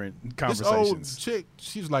different this old conversations. chick,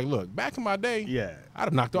 she was like, look, back in my day, Yeah. I'd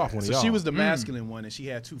have knocked off one of So y'all. she was the masculine one, and she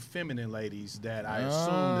had two feminine ladies that I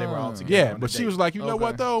assumed they were all together. yeah, on but the she date. was like, you know Okay.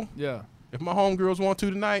 what though? Yeah. If my homegirls want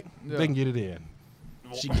to tonight, Yeah. they can get it in.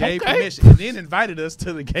 She gave permission and then invited us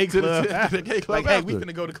to the gay To the- club. to the gay club Like, hey, we after.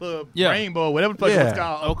 finna go to club Yeah. Rainbow, whatever the place Yeah. was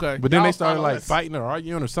called. Okay. But then Y'all they started follow like us. fighting or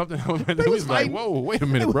arguing or something. we was was like, fighting. whoa, wait a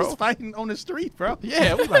We minute, was bro. fighting on the street, bro.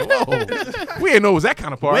 Yeah, we was like, whoa. We didn't know it was that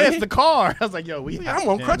kind of party. Where's the car? I was like, yo, Yeah, I'm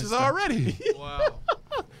on crutches Damn, already. Wow.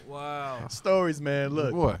 Wow. Stories, man.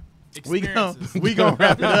 Look, Boy. we gonna Experiences.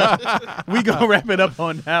 wrap it up. We gonna wrap it up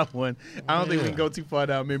on that one. I don't think we can go too far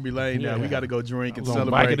down memory lane now. Yeah. We got to go drink and I was on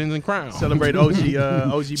celebrate. Vicodins and Crown. Celebrate OG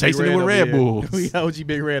Big Chasing Red it with over Red here. Bulls. We got OG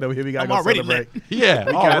Big Red over here. We got to I'm go already celebrate. Yeah,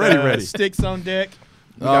 We got already ready. sticks on deck.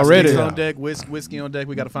 We got Already. sticks on deck, whiskey on deck.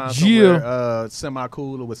 We got to find Yeah. somewhere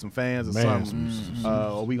semi-cooler with some fans or Man. something.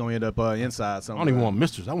 Or we going to end up inside I somewhere. don't even want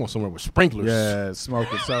misters. I want somewhere with sprinklers. Yeah,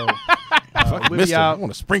 smoking. So Fuck we'll be mister. I out.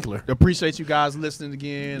 want a sprinkler. Appreciate you guys listening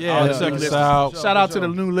again. Yeah, All the check new us listeners. out. Shout out to the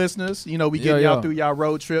new listeners. You know, we getting y'all through y'all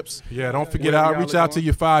road trips. Yeah, don't forget Wherever out. y'all Reach are out to going.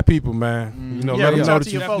 your 5 people, man. You know, Yeah, let them reach know out that to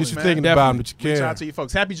you, your folks, you're man. thinking about them, that you Reach care. out to you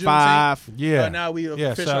folks. Happy Juneteenth. 5. Yeah. Now we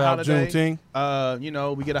Yeah, official shout out holiday. Juneteenth. You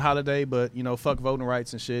know, we get a holiday, but you know, fuck voting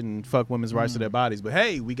rights and shit, and fuck women's rights to their bodies. But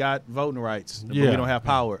hey, we got voting rights, but we Yeah. don't have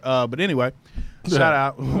power. But anyway, shout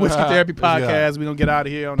out Whiskey Therapy Yeah. Podcast. We gonna get out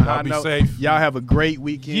of here on a Y'all high be note. safe. Y'all have a great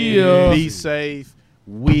weekend. Yeah. Be safe.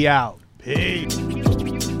 We out. Peace.